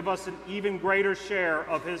Easter and give us an even greater share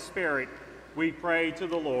of his Spirit, we pray to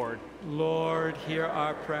the Lord. Lord, hear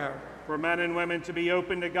our prayer. For men and women to be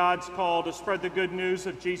open to God's call to spread the good news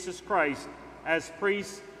of Jesus Christ as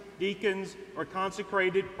priests, deacons, or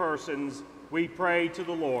consecrated persons, we pray to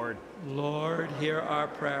the Lord. Lord, hear our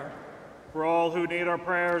prayer. For all who need our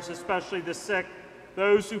prayers, especially the sick,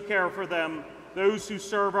 those who care for them, those who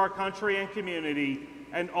serve our country and community,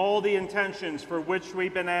 and all the intentions for which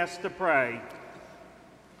we've been asked to pray,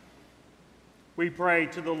 we pray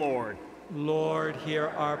to the Lord. Lord, hear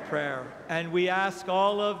our prayer. And we ask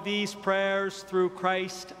all of these prayers through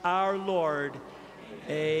Christ our Lord.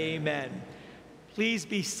 Amen. Please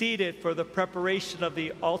be seated for the preparation of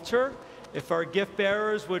the altar. If our gift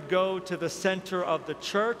bearers would go to the center of the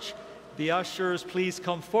church, the ushers please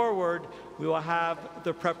come forward. We will have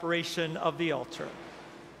the preparation of the altar.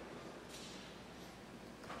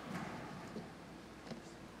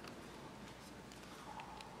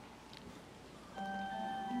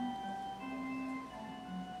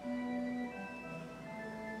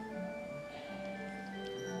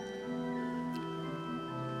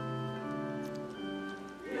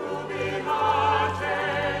 Servi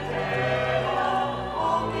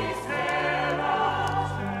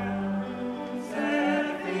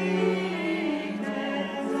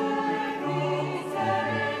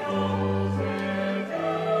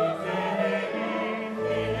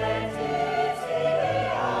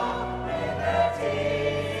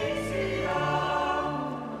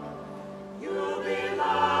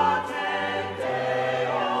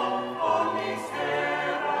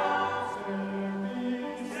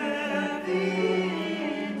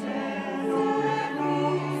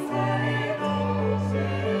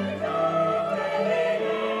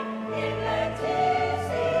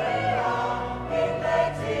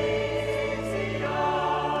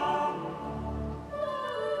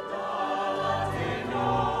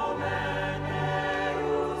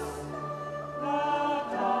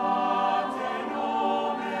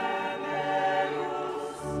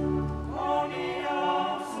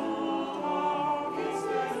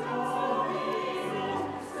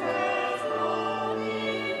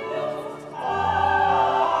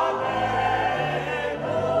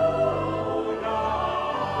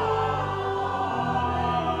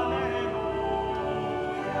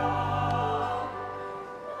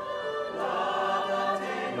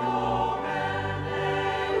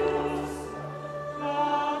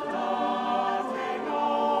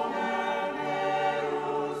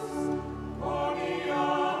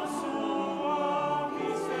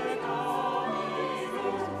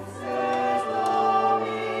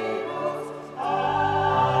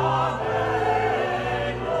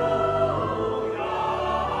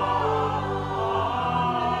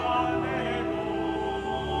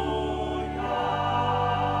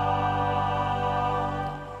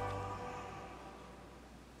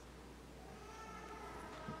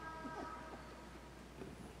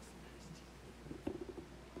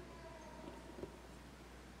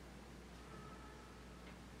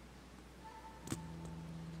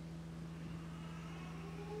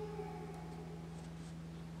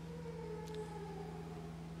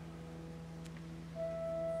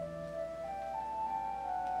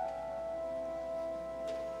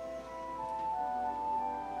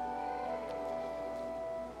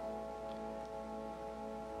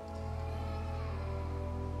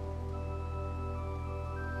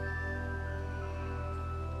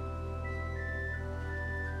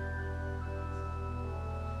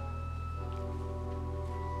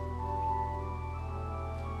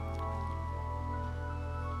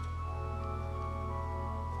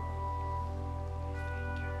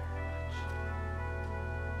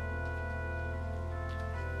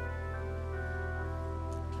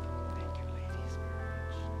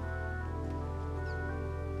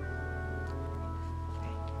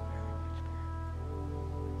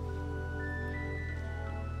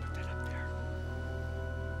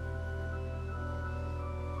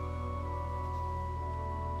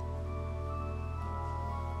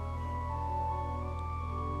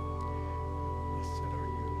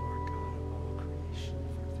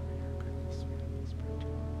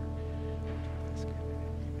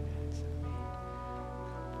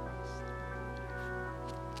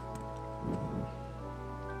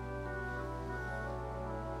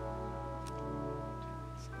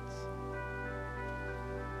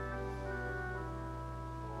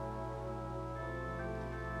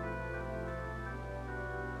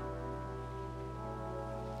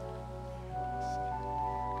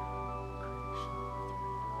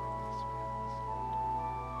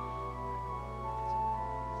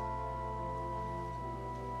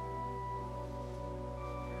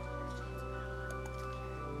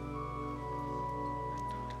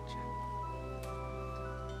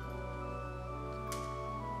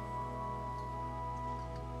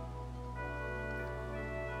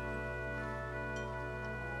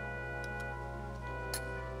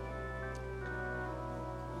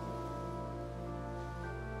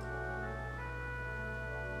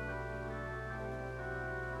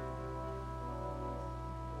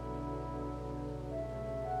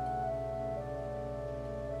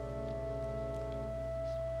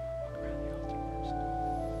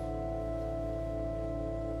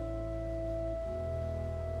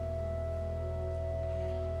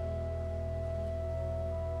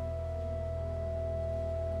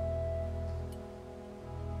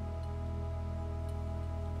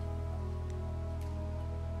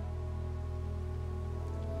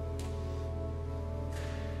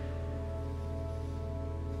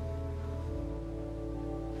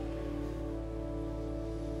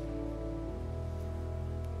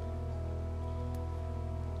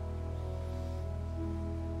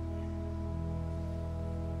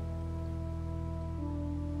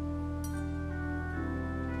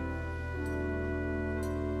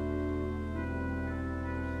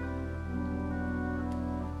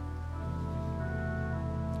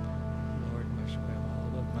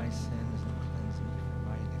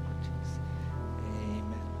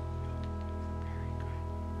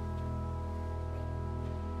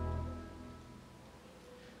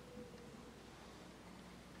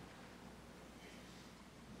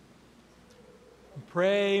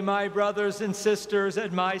Pray, my brothers and sisters,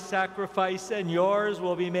 that my sacrifice and yours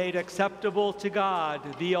will be made acceptable to God,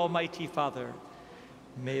 the Almighty Father.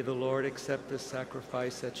 May the Lord accept this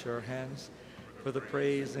sacrifice at your hands for the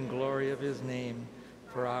praise and glory of his name,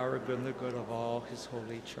 for our good and the good of all his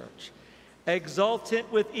holy church. Exultant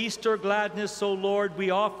with Easter gladness, O Lord, we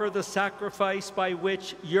offer the sacrifice by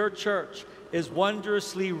which your church is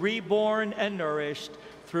wondrously reborn and nourished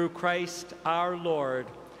through Christ our Lord.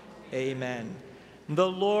 Amen. The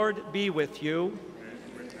Lord be with you.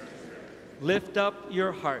 Lift up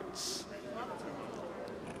your hearts.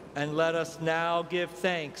 And let us now give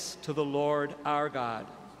thanks to the Lord our God.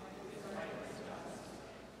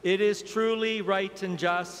 It is truly right and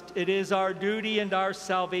just. It is our duty and our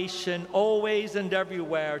salvation, always and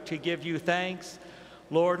everywhere, to give you thanks,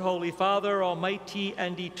 Lord, Holy Father, Almighty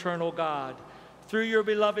and eternal God, through your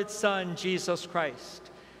beloved Son, Jesus Christ,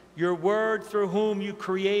 your Word, through whom you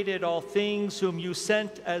created all things, whom you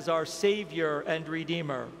sent as our Savior and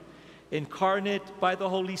Redeemer, incarnate by the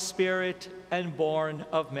Holy Spirit and born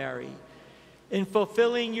of Mary. In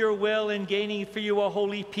fulfilling your will and gaining for you a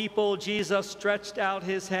holy people, Jesus stretched out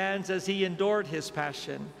his hands as he endured his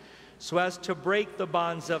passion, so as to break the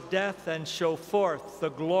bonds of death and show forth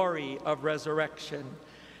the glory of resurrection.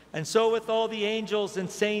 And so with all the angels and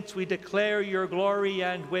saints we declare your glory,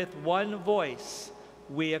 and with one voice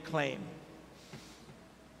we acclaim.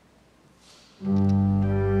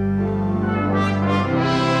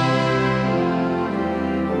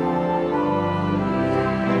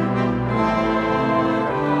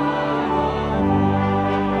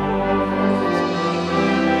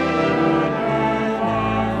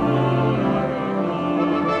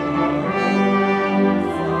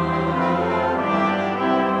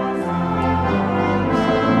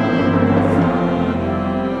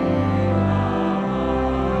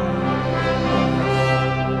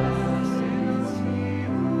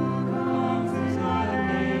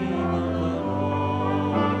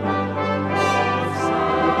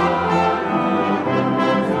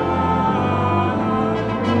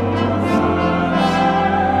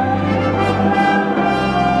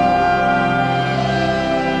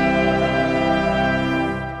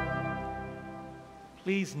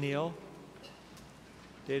 Please kneel.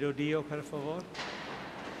 Te rodillo, por favor.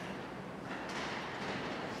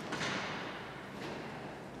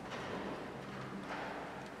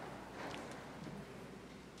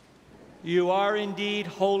 You are indeed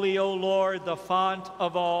holy, O Lord, the font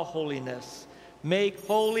of all holiness. Make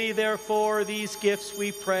holy, therefore, these gifts,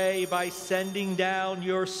 we pray, by sending down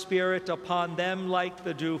your Spirit upon them like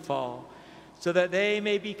the dewfall, so that they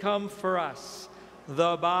may become for us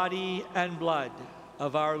the body and blood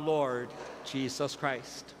of our Lord Jesus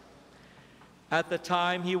Christ. At the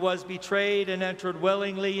time he was betrayed and entered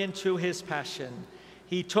willingly into his passion,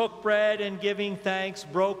 he took bread and, giving thanks,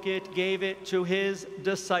 broke it, gave it to his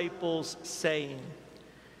disciples, saying,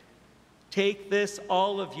 "Take this,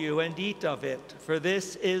 all of you, and eat of it, for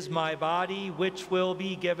this is my body, which will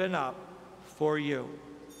be given up for you."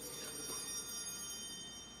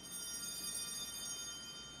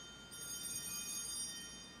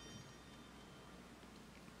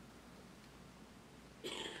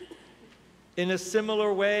 In a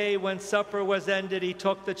similar way, when supper was ended, he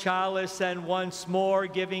took the chalice and, once more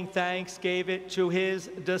giving thanks, gave it to his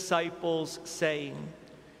disciples, saying,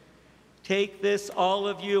 "Take this, all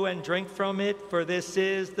of you, and drink from it, for this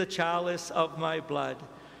is the chalice of my blood,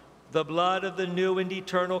 the blood of the new and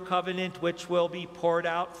eternal covenant, which will be poured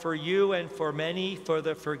out for you and for many for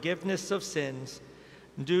the forgiveness of sins.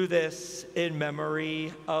 Do this in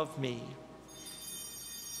memory of me."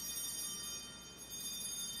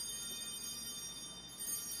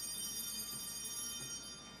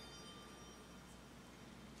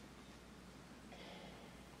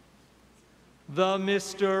 The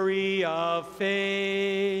mystery of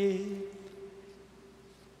faith.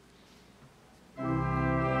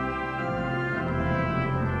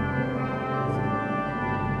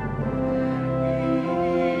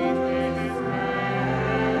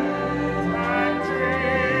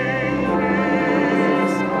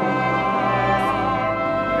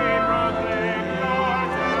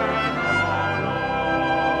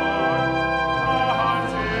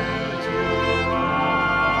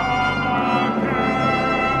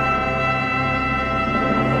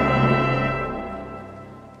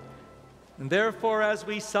 Therefore, as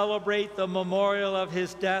we celebrate the memorial of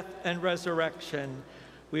his death and resurrection,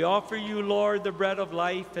 we offer you, Lord, the bread of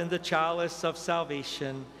life and the chalice of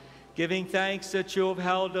salvation, giving thanks that you have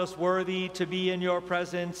held us worthy to be in your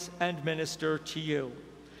presence and minister to you.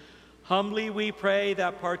 Humbly we pray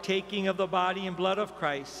that, partaking of the body and blood of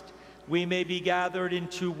Christ, we may be gathered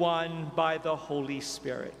into one by the Holy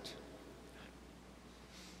Spirit.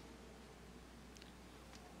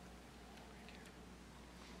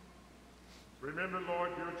 Remember,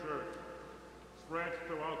 Lord, your church, spread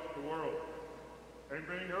throughout the world, and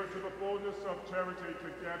bring her to the fullness of charity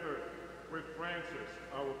together with Francis,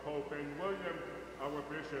 our Pope, and William, our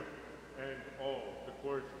Bishop, and all the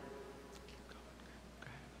clergy.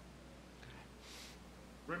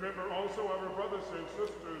 Remember also our brothers and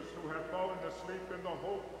sisters who have fallen asleep in the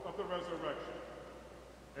hope of the resurrection,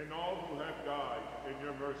 and all who have died in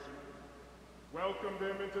your mercy. Welcome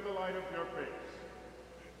them into the light of your face.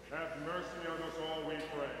 Have mercy on us all, we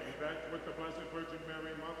pray, that with the Blessed Virgin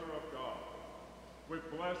Mary, Mother of God, with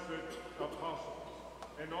blessed apostles,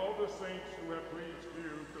 and all the saints who have pleased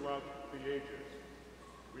you throughout the ages,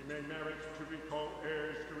 we may merit to be called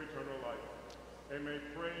heirs to eternal life, and may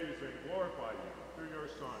praise and glorify you through your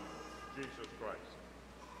Son, Jesus Christ.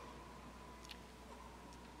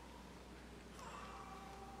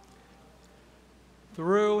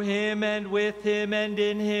 Through him and with him and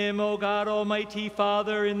in him, O God, Almighty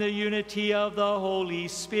Father, in the unity of the Holy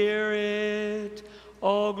Spirit,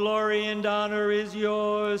 all glory and honor is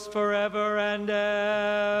yours forever and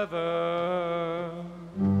ever.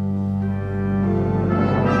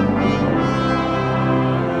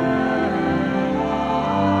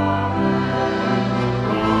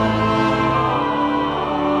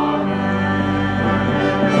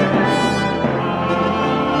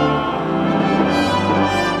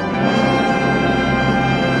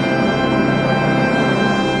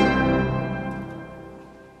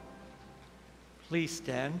 Please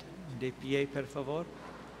stand. De pie, per favor.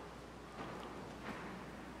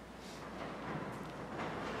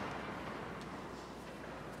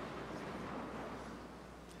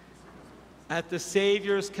 At the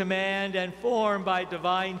Savior's command and formed by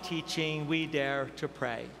divine teaching, we dare to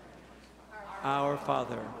pray. Our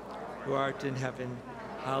Father, who art in heaven,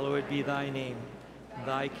 hallowed be thy name.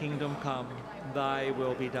 Thy kingdom come, thy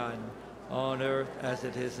will be done, on earth as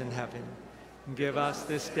it is in heaven. Give us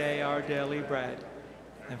this day our daily bread,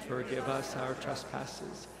 and forgive us our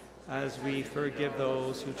trespasses, as we forgive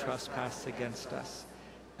those who trespass against us.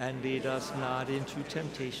 And lead us not into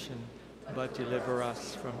temptation, but deliver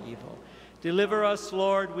us from evil. Deliver us,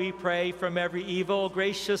 Lord, we pray, from every evil.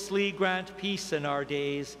 Graciously grant peace in our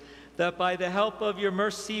days, that by the help of your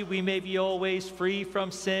mercy we may be always free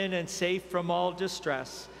from sin and safe from all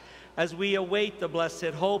distress, as we await the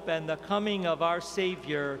blessed hope and the coming of our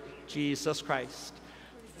Savior, Jesus Christ.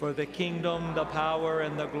 For the kingdom, the power,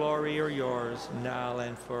 and the glory are yours, now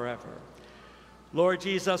and forever. Lord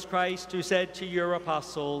Jesus Christ, who said to your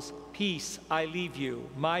apostles, "Peace I leave you,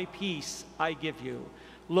 my peace I give you,"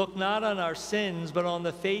 look not on our sins, but on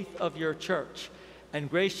the faith of your church, and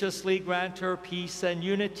graciously grant her peace and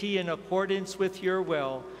unity in accordance with your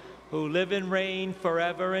will, who live and reign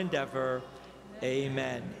forever and ever.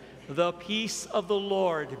 Amen. The peace of the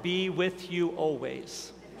Lord be with you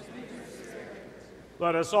always.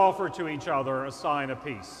 Let us offer to each other a sign of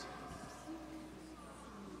peace.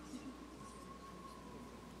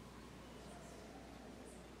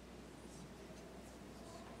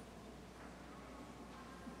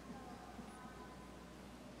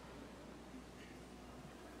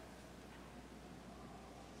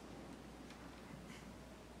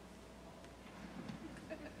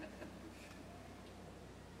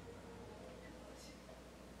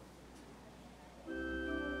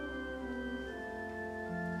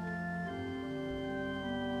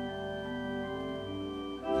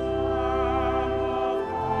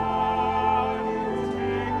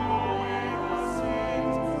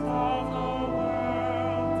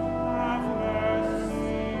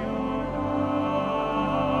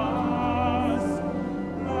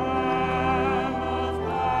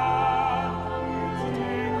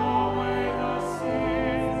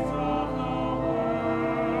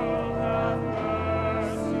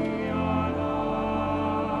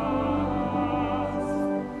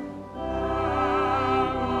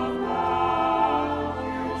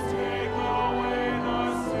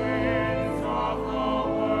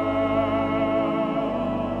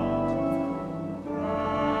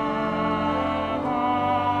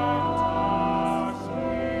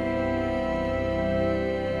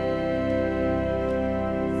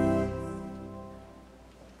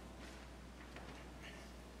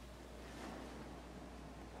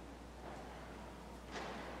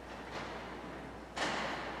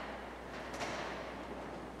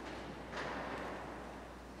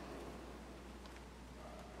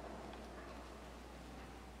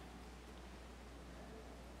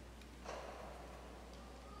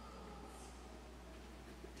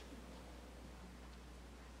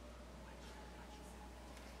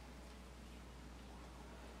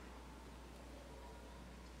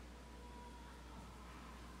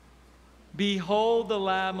 Behold the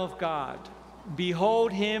Lamb of God.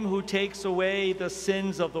 Behold him who takes away the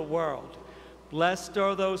sins of the world. Blessed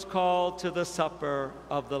are those called to the supper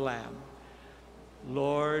of the Lamb.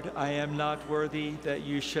 Lord, I am not worthy that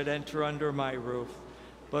you should enter under my roof,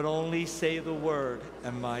 but only say the word,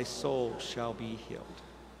 and my soul shall be healed.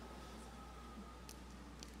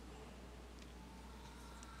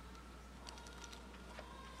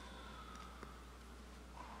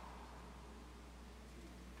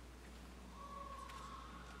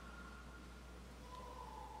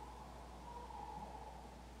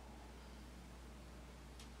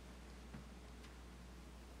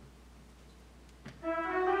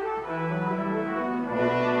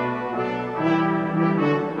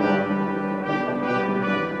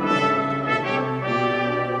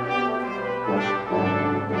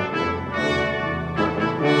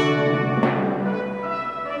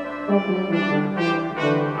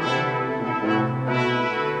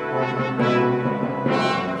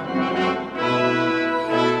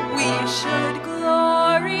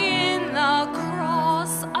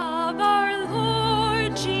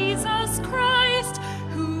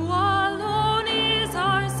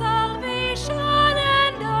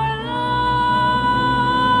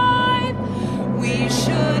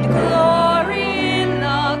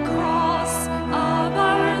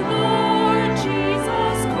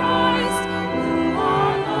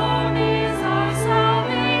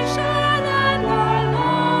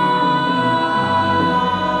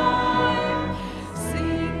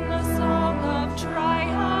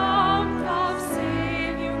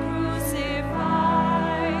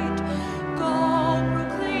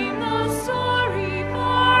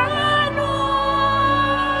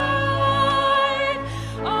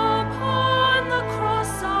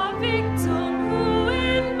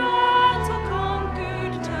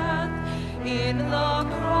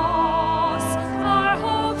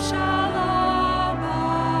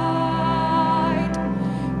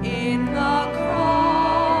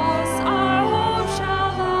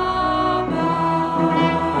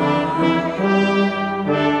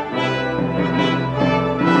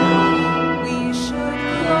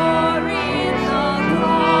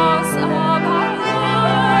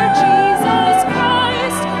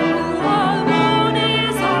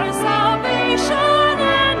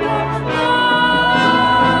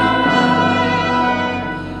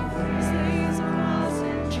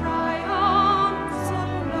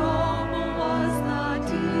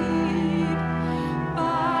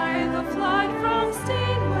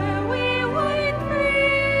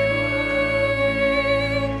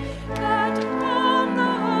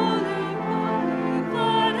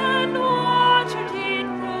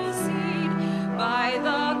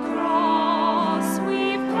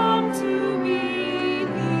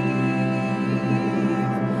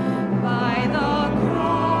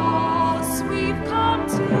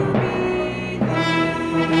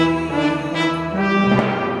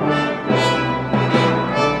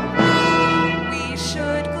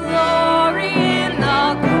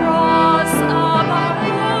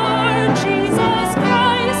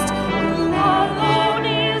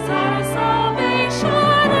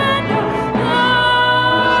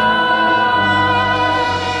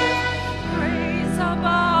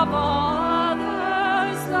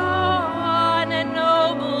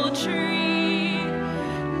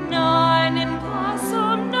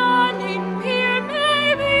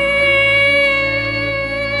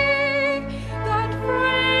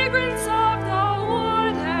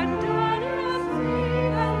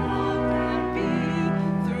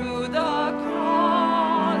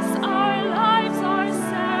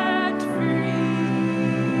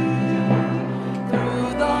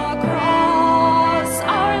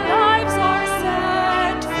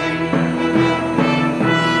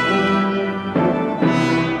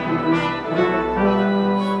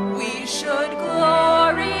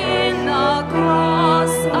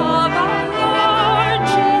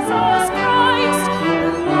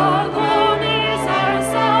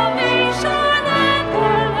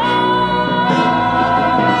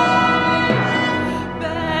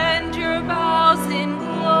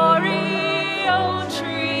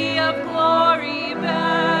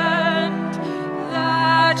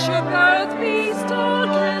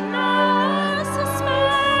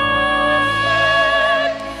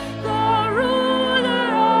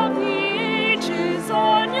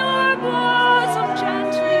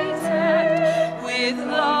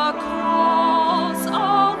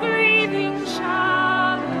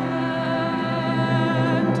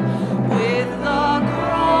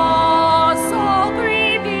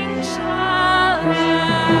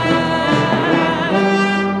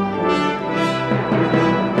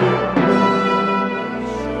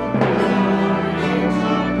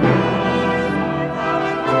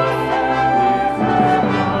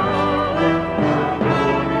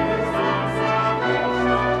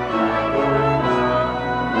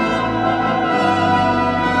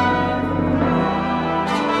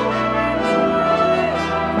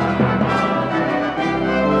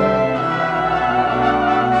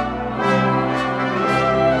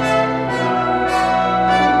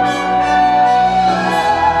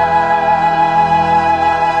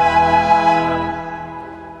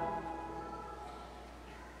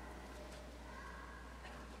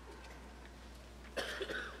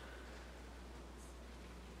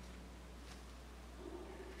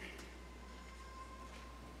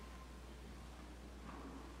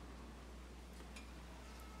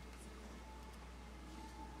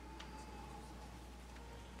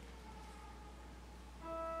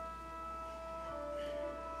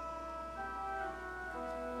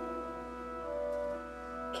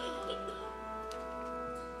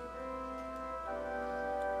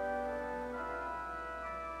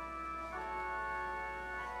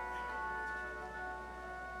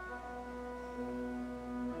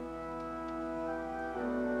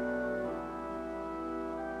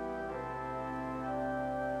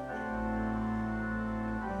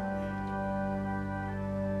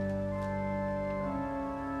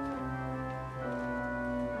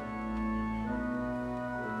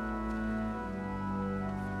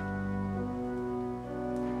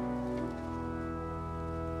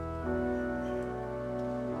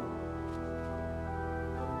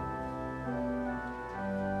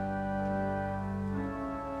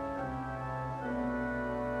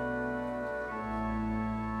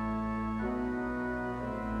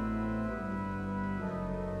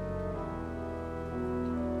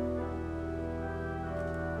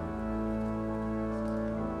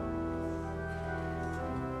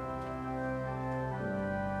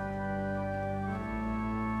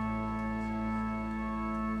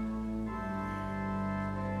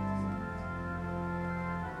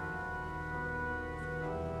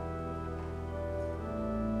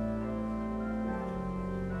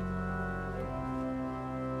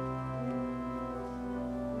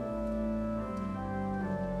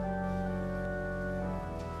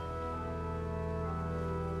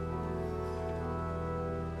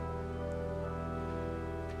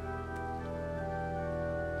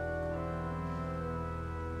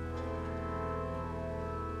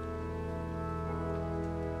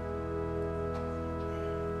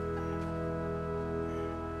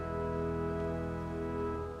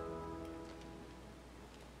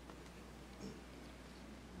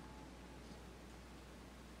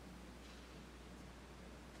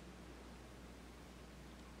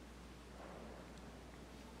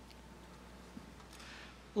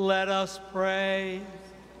 Let us pray.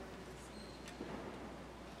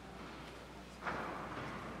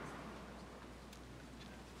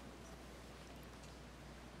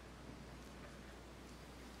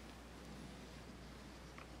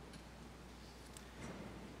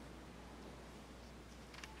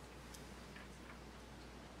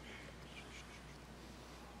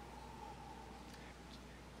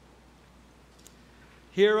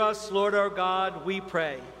 Hear us, Lord our God, we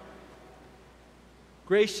pray.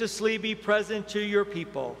 Graciously be present to your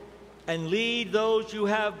people and lead those you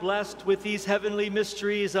have blessed with these heavenly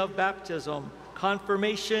mysteries of baptism,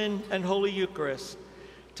 confirmation, and Holy Eucharist,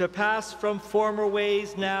 to pass from former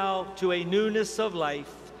ways now to a newness of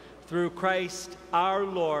life through Christ our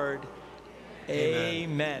Lord.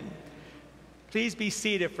 Amen. Please be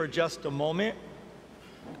seated for just a moment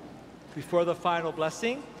before the final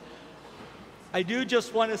blessing. I do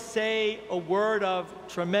just want to say a word of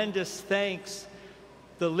tremendous thanks.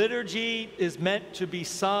 The liturgy is meant to be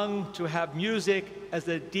sung, to have music as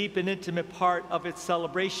a deep and intimate part of its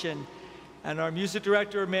celebration. And our music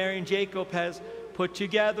director, Marion Jacob, has put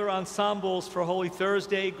together ensembles for Holy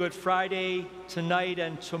Thursday, Good Friday, tonight,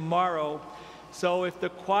 and tomorrow. So if the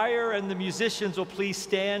choir and the musicians will please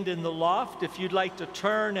stand in the loft, if you'd like to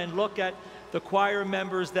turn and look at the choir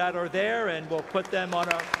members that are there, and we'll put them on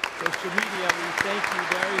our social media. We thank you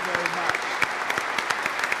very, very much.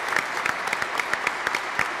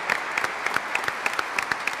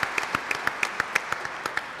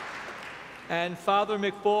 And Father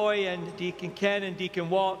McBoy and Deacon Ken and Deacon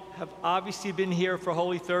Walt have obviously been here for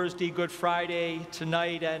Holy Thursday, Good Friday,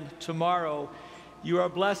 tonight, and tomorrow. You are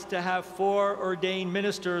blessed to have 4 ordained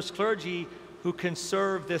ministers, clergy, who can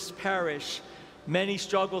serve this parish. Many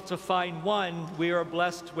struggle to find one. We are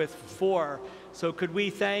blessed with 4. So could we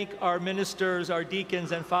thank our ministers, our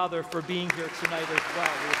deacons, and Father for being here tonight as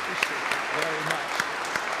well. We appreciate that very much.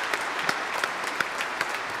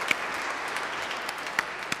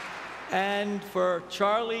 And for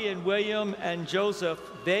Charlie and William and Joseph,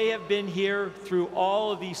 they have been here through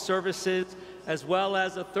all of these services, as well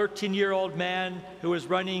as a 13-year-old man who is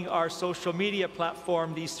running our social media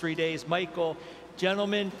platform these 3 days, Michael.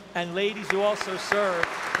 Gentlemen and ladies who also serve,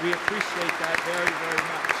 we appreciate that very, very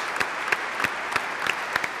much.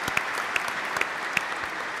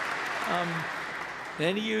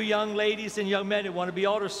 Any of you young ladies and young men who want to be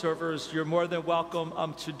altar servers, you're more than welcome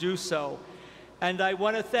to do so. And I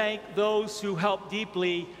want to thank those who helped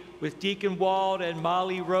deeply with Deacon Wald and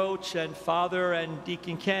Molly Roach and Father and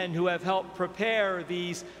Deacon Ken, who have helped prepare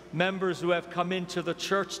these members who have come into the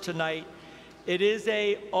church tonight. It is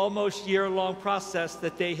a almost year-long process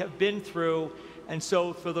that they have been through, and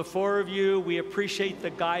so for the 4 of you, we appreciate the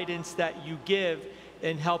guidance that you give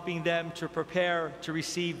in helping them to prepare to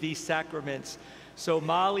receive these sacraments. So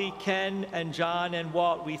Molly, Ken, and John, and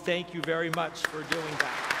Walt, we thank you very much for doing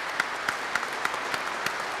that.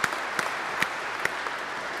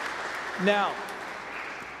 Now,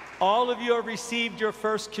 all of you have received your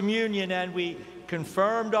first communion, and we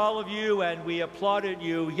confirmed all of you, and we applauded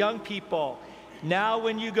you. Young people, now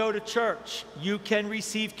when you go to church, you can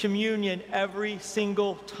receive communion every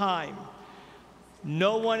single time.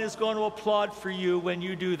 No one is going to applaud for you when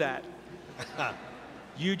you do that.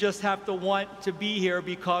 You just have to want to be here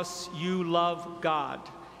because you love God.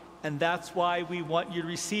 And that's why we want you to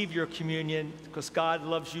receive your communion, because God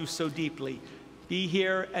loves you so deeply. Be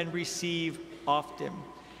here and receive often.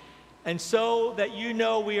 And so that you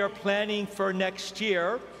know, we are planning for next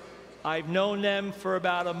year. I've known them for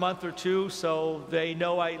about a month or 2, so they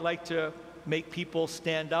know I like to make people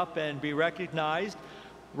stand up and be recognized.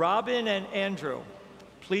 Robin and Andrew,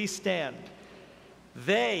 please stand.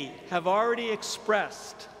 They have already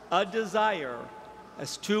expressed a desire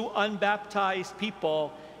as 2 unbaptized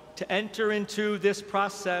people to enter into this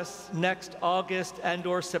process next August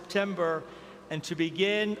and/or September, and to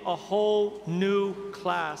begin a whole new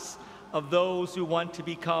class of those who want to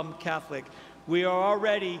become Catholic. We are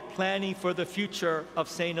already planning for the future of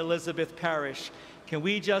St. Elizabeth Parish. Can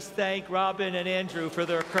we just thank Robin and Andrew for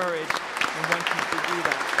their courage and wanting to do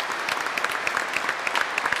that?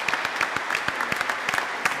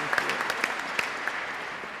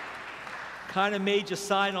 Kind of made you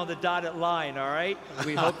sign on the dotted line, all right?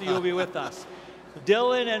 We hope that you'll be with us.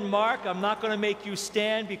 Dylan and Mark, I'm not going to make you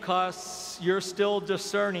stand because you're still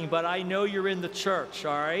discerning, but I know you're in the church,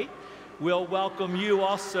 all right? We'll welcome you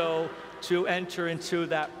also to enter into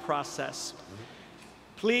that process.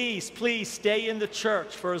 Please, please stay in the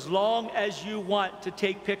church for as long as you want to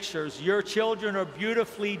take pictures. Your children are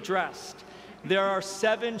beautifully dressed. There are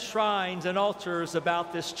 7 shrines and altars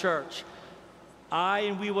about this church.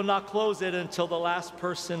 And we will not close it until the last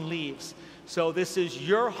person leaves. So this is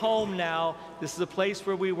your home now. This is a place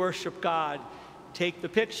where we worship God. Take the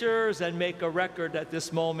pictures and make a record that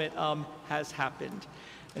this moment has happened.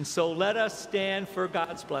 And so let us stand for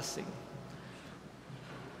God's blessing.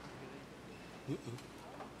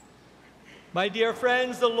 My dear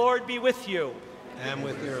friends, the Lord be with you. And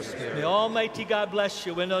with your spirit. May Almighty God bless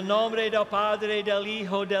you. In el nombre del Padre, del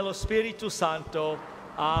Hijo, del Espíritu Santo.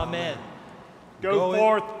 Amen. Go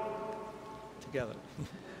forth. Together.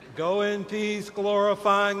 Go in peace,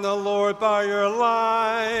 glorifying the Lord by your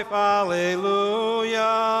life. Alleluia.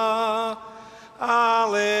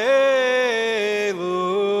 Alleluia.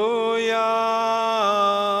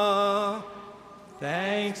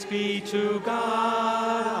 Thanks be to God.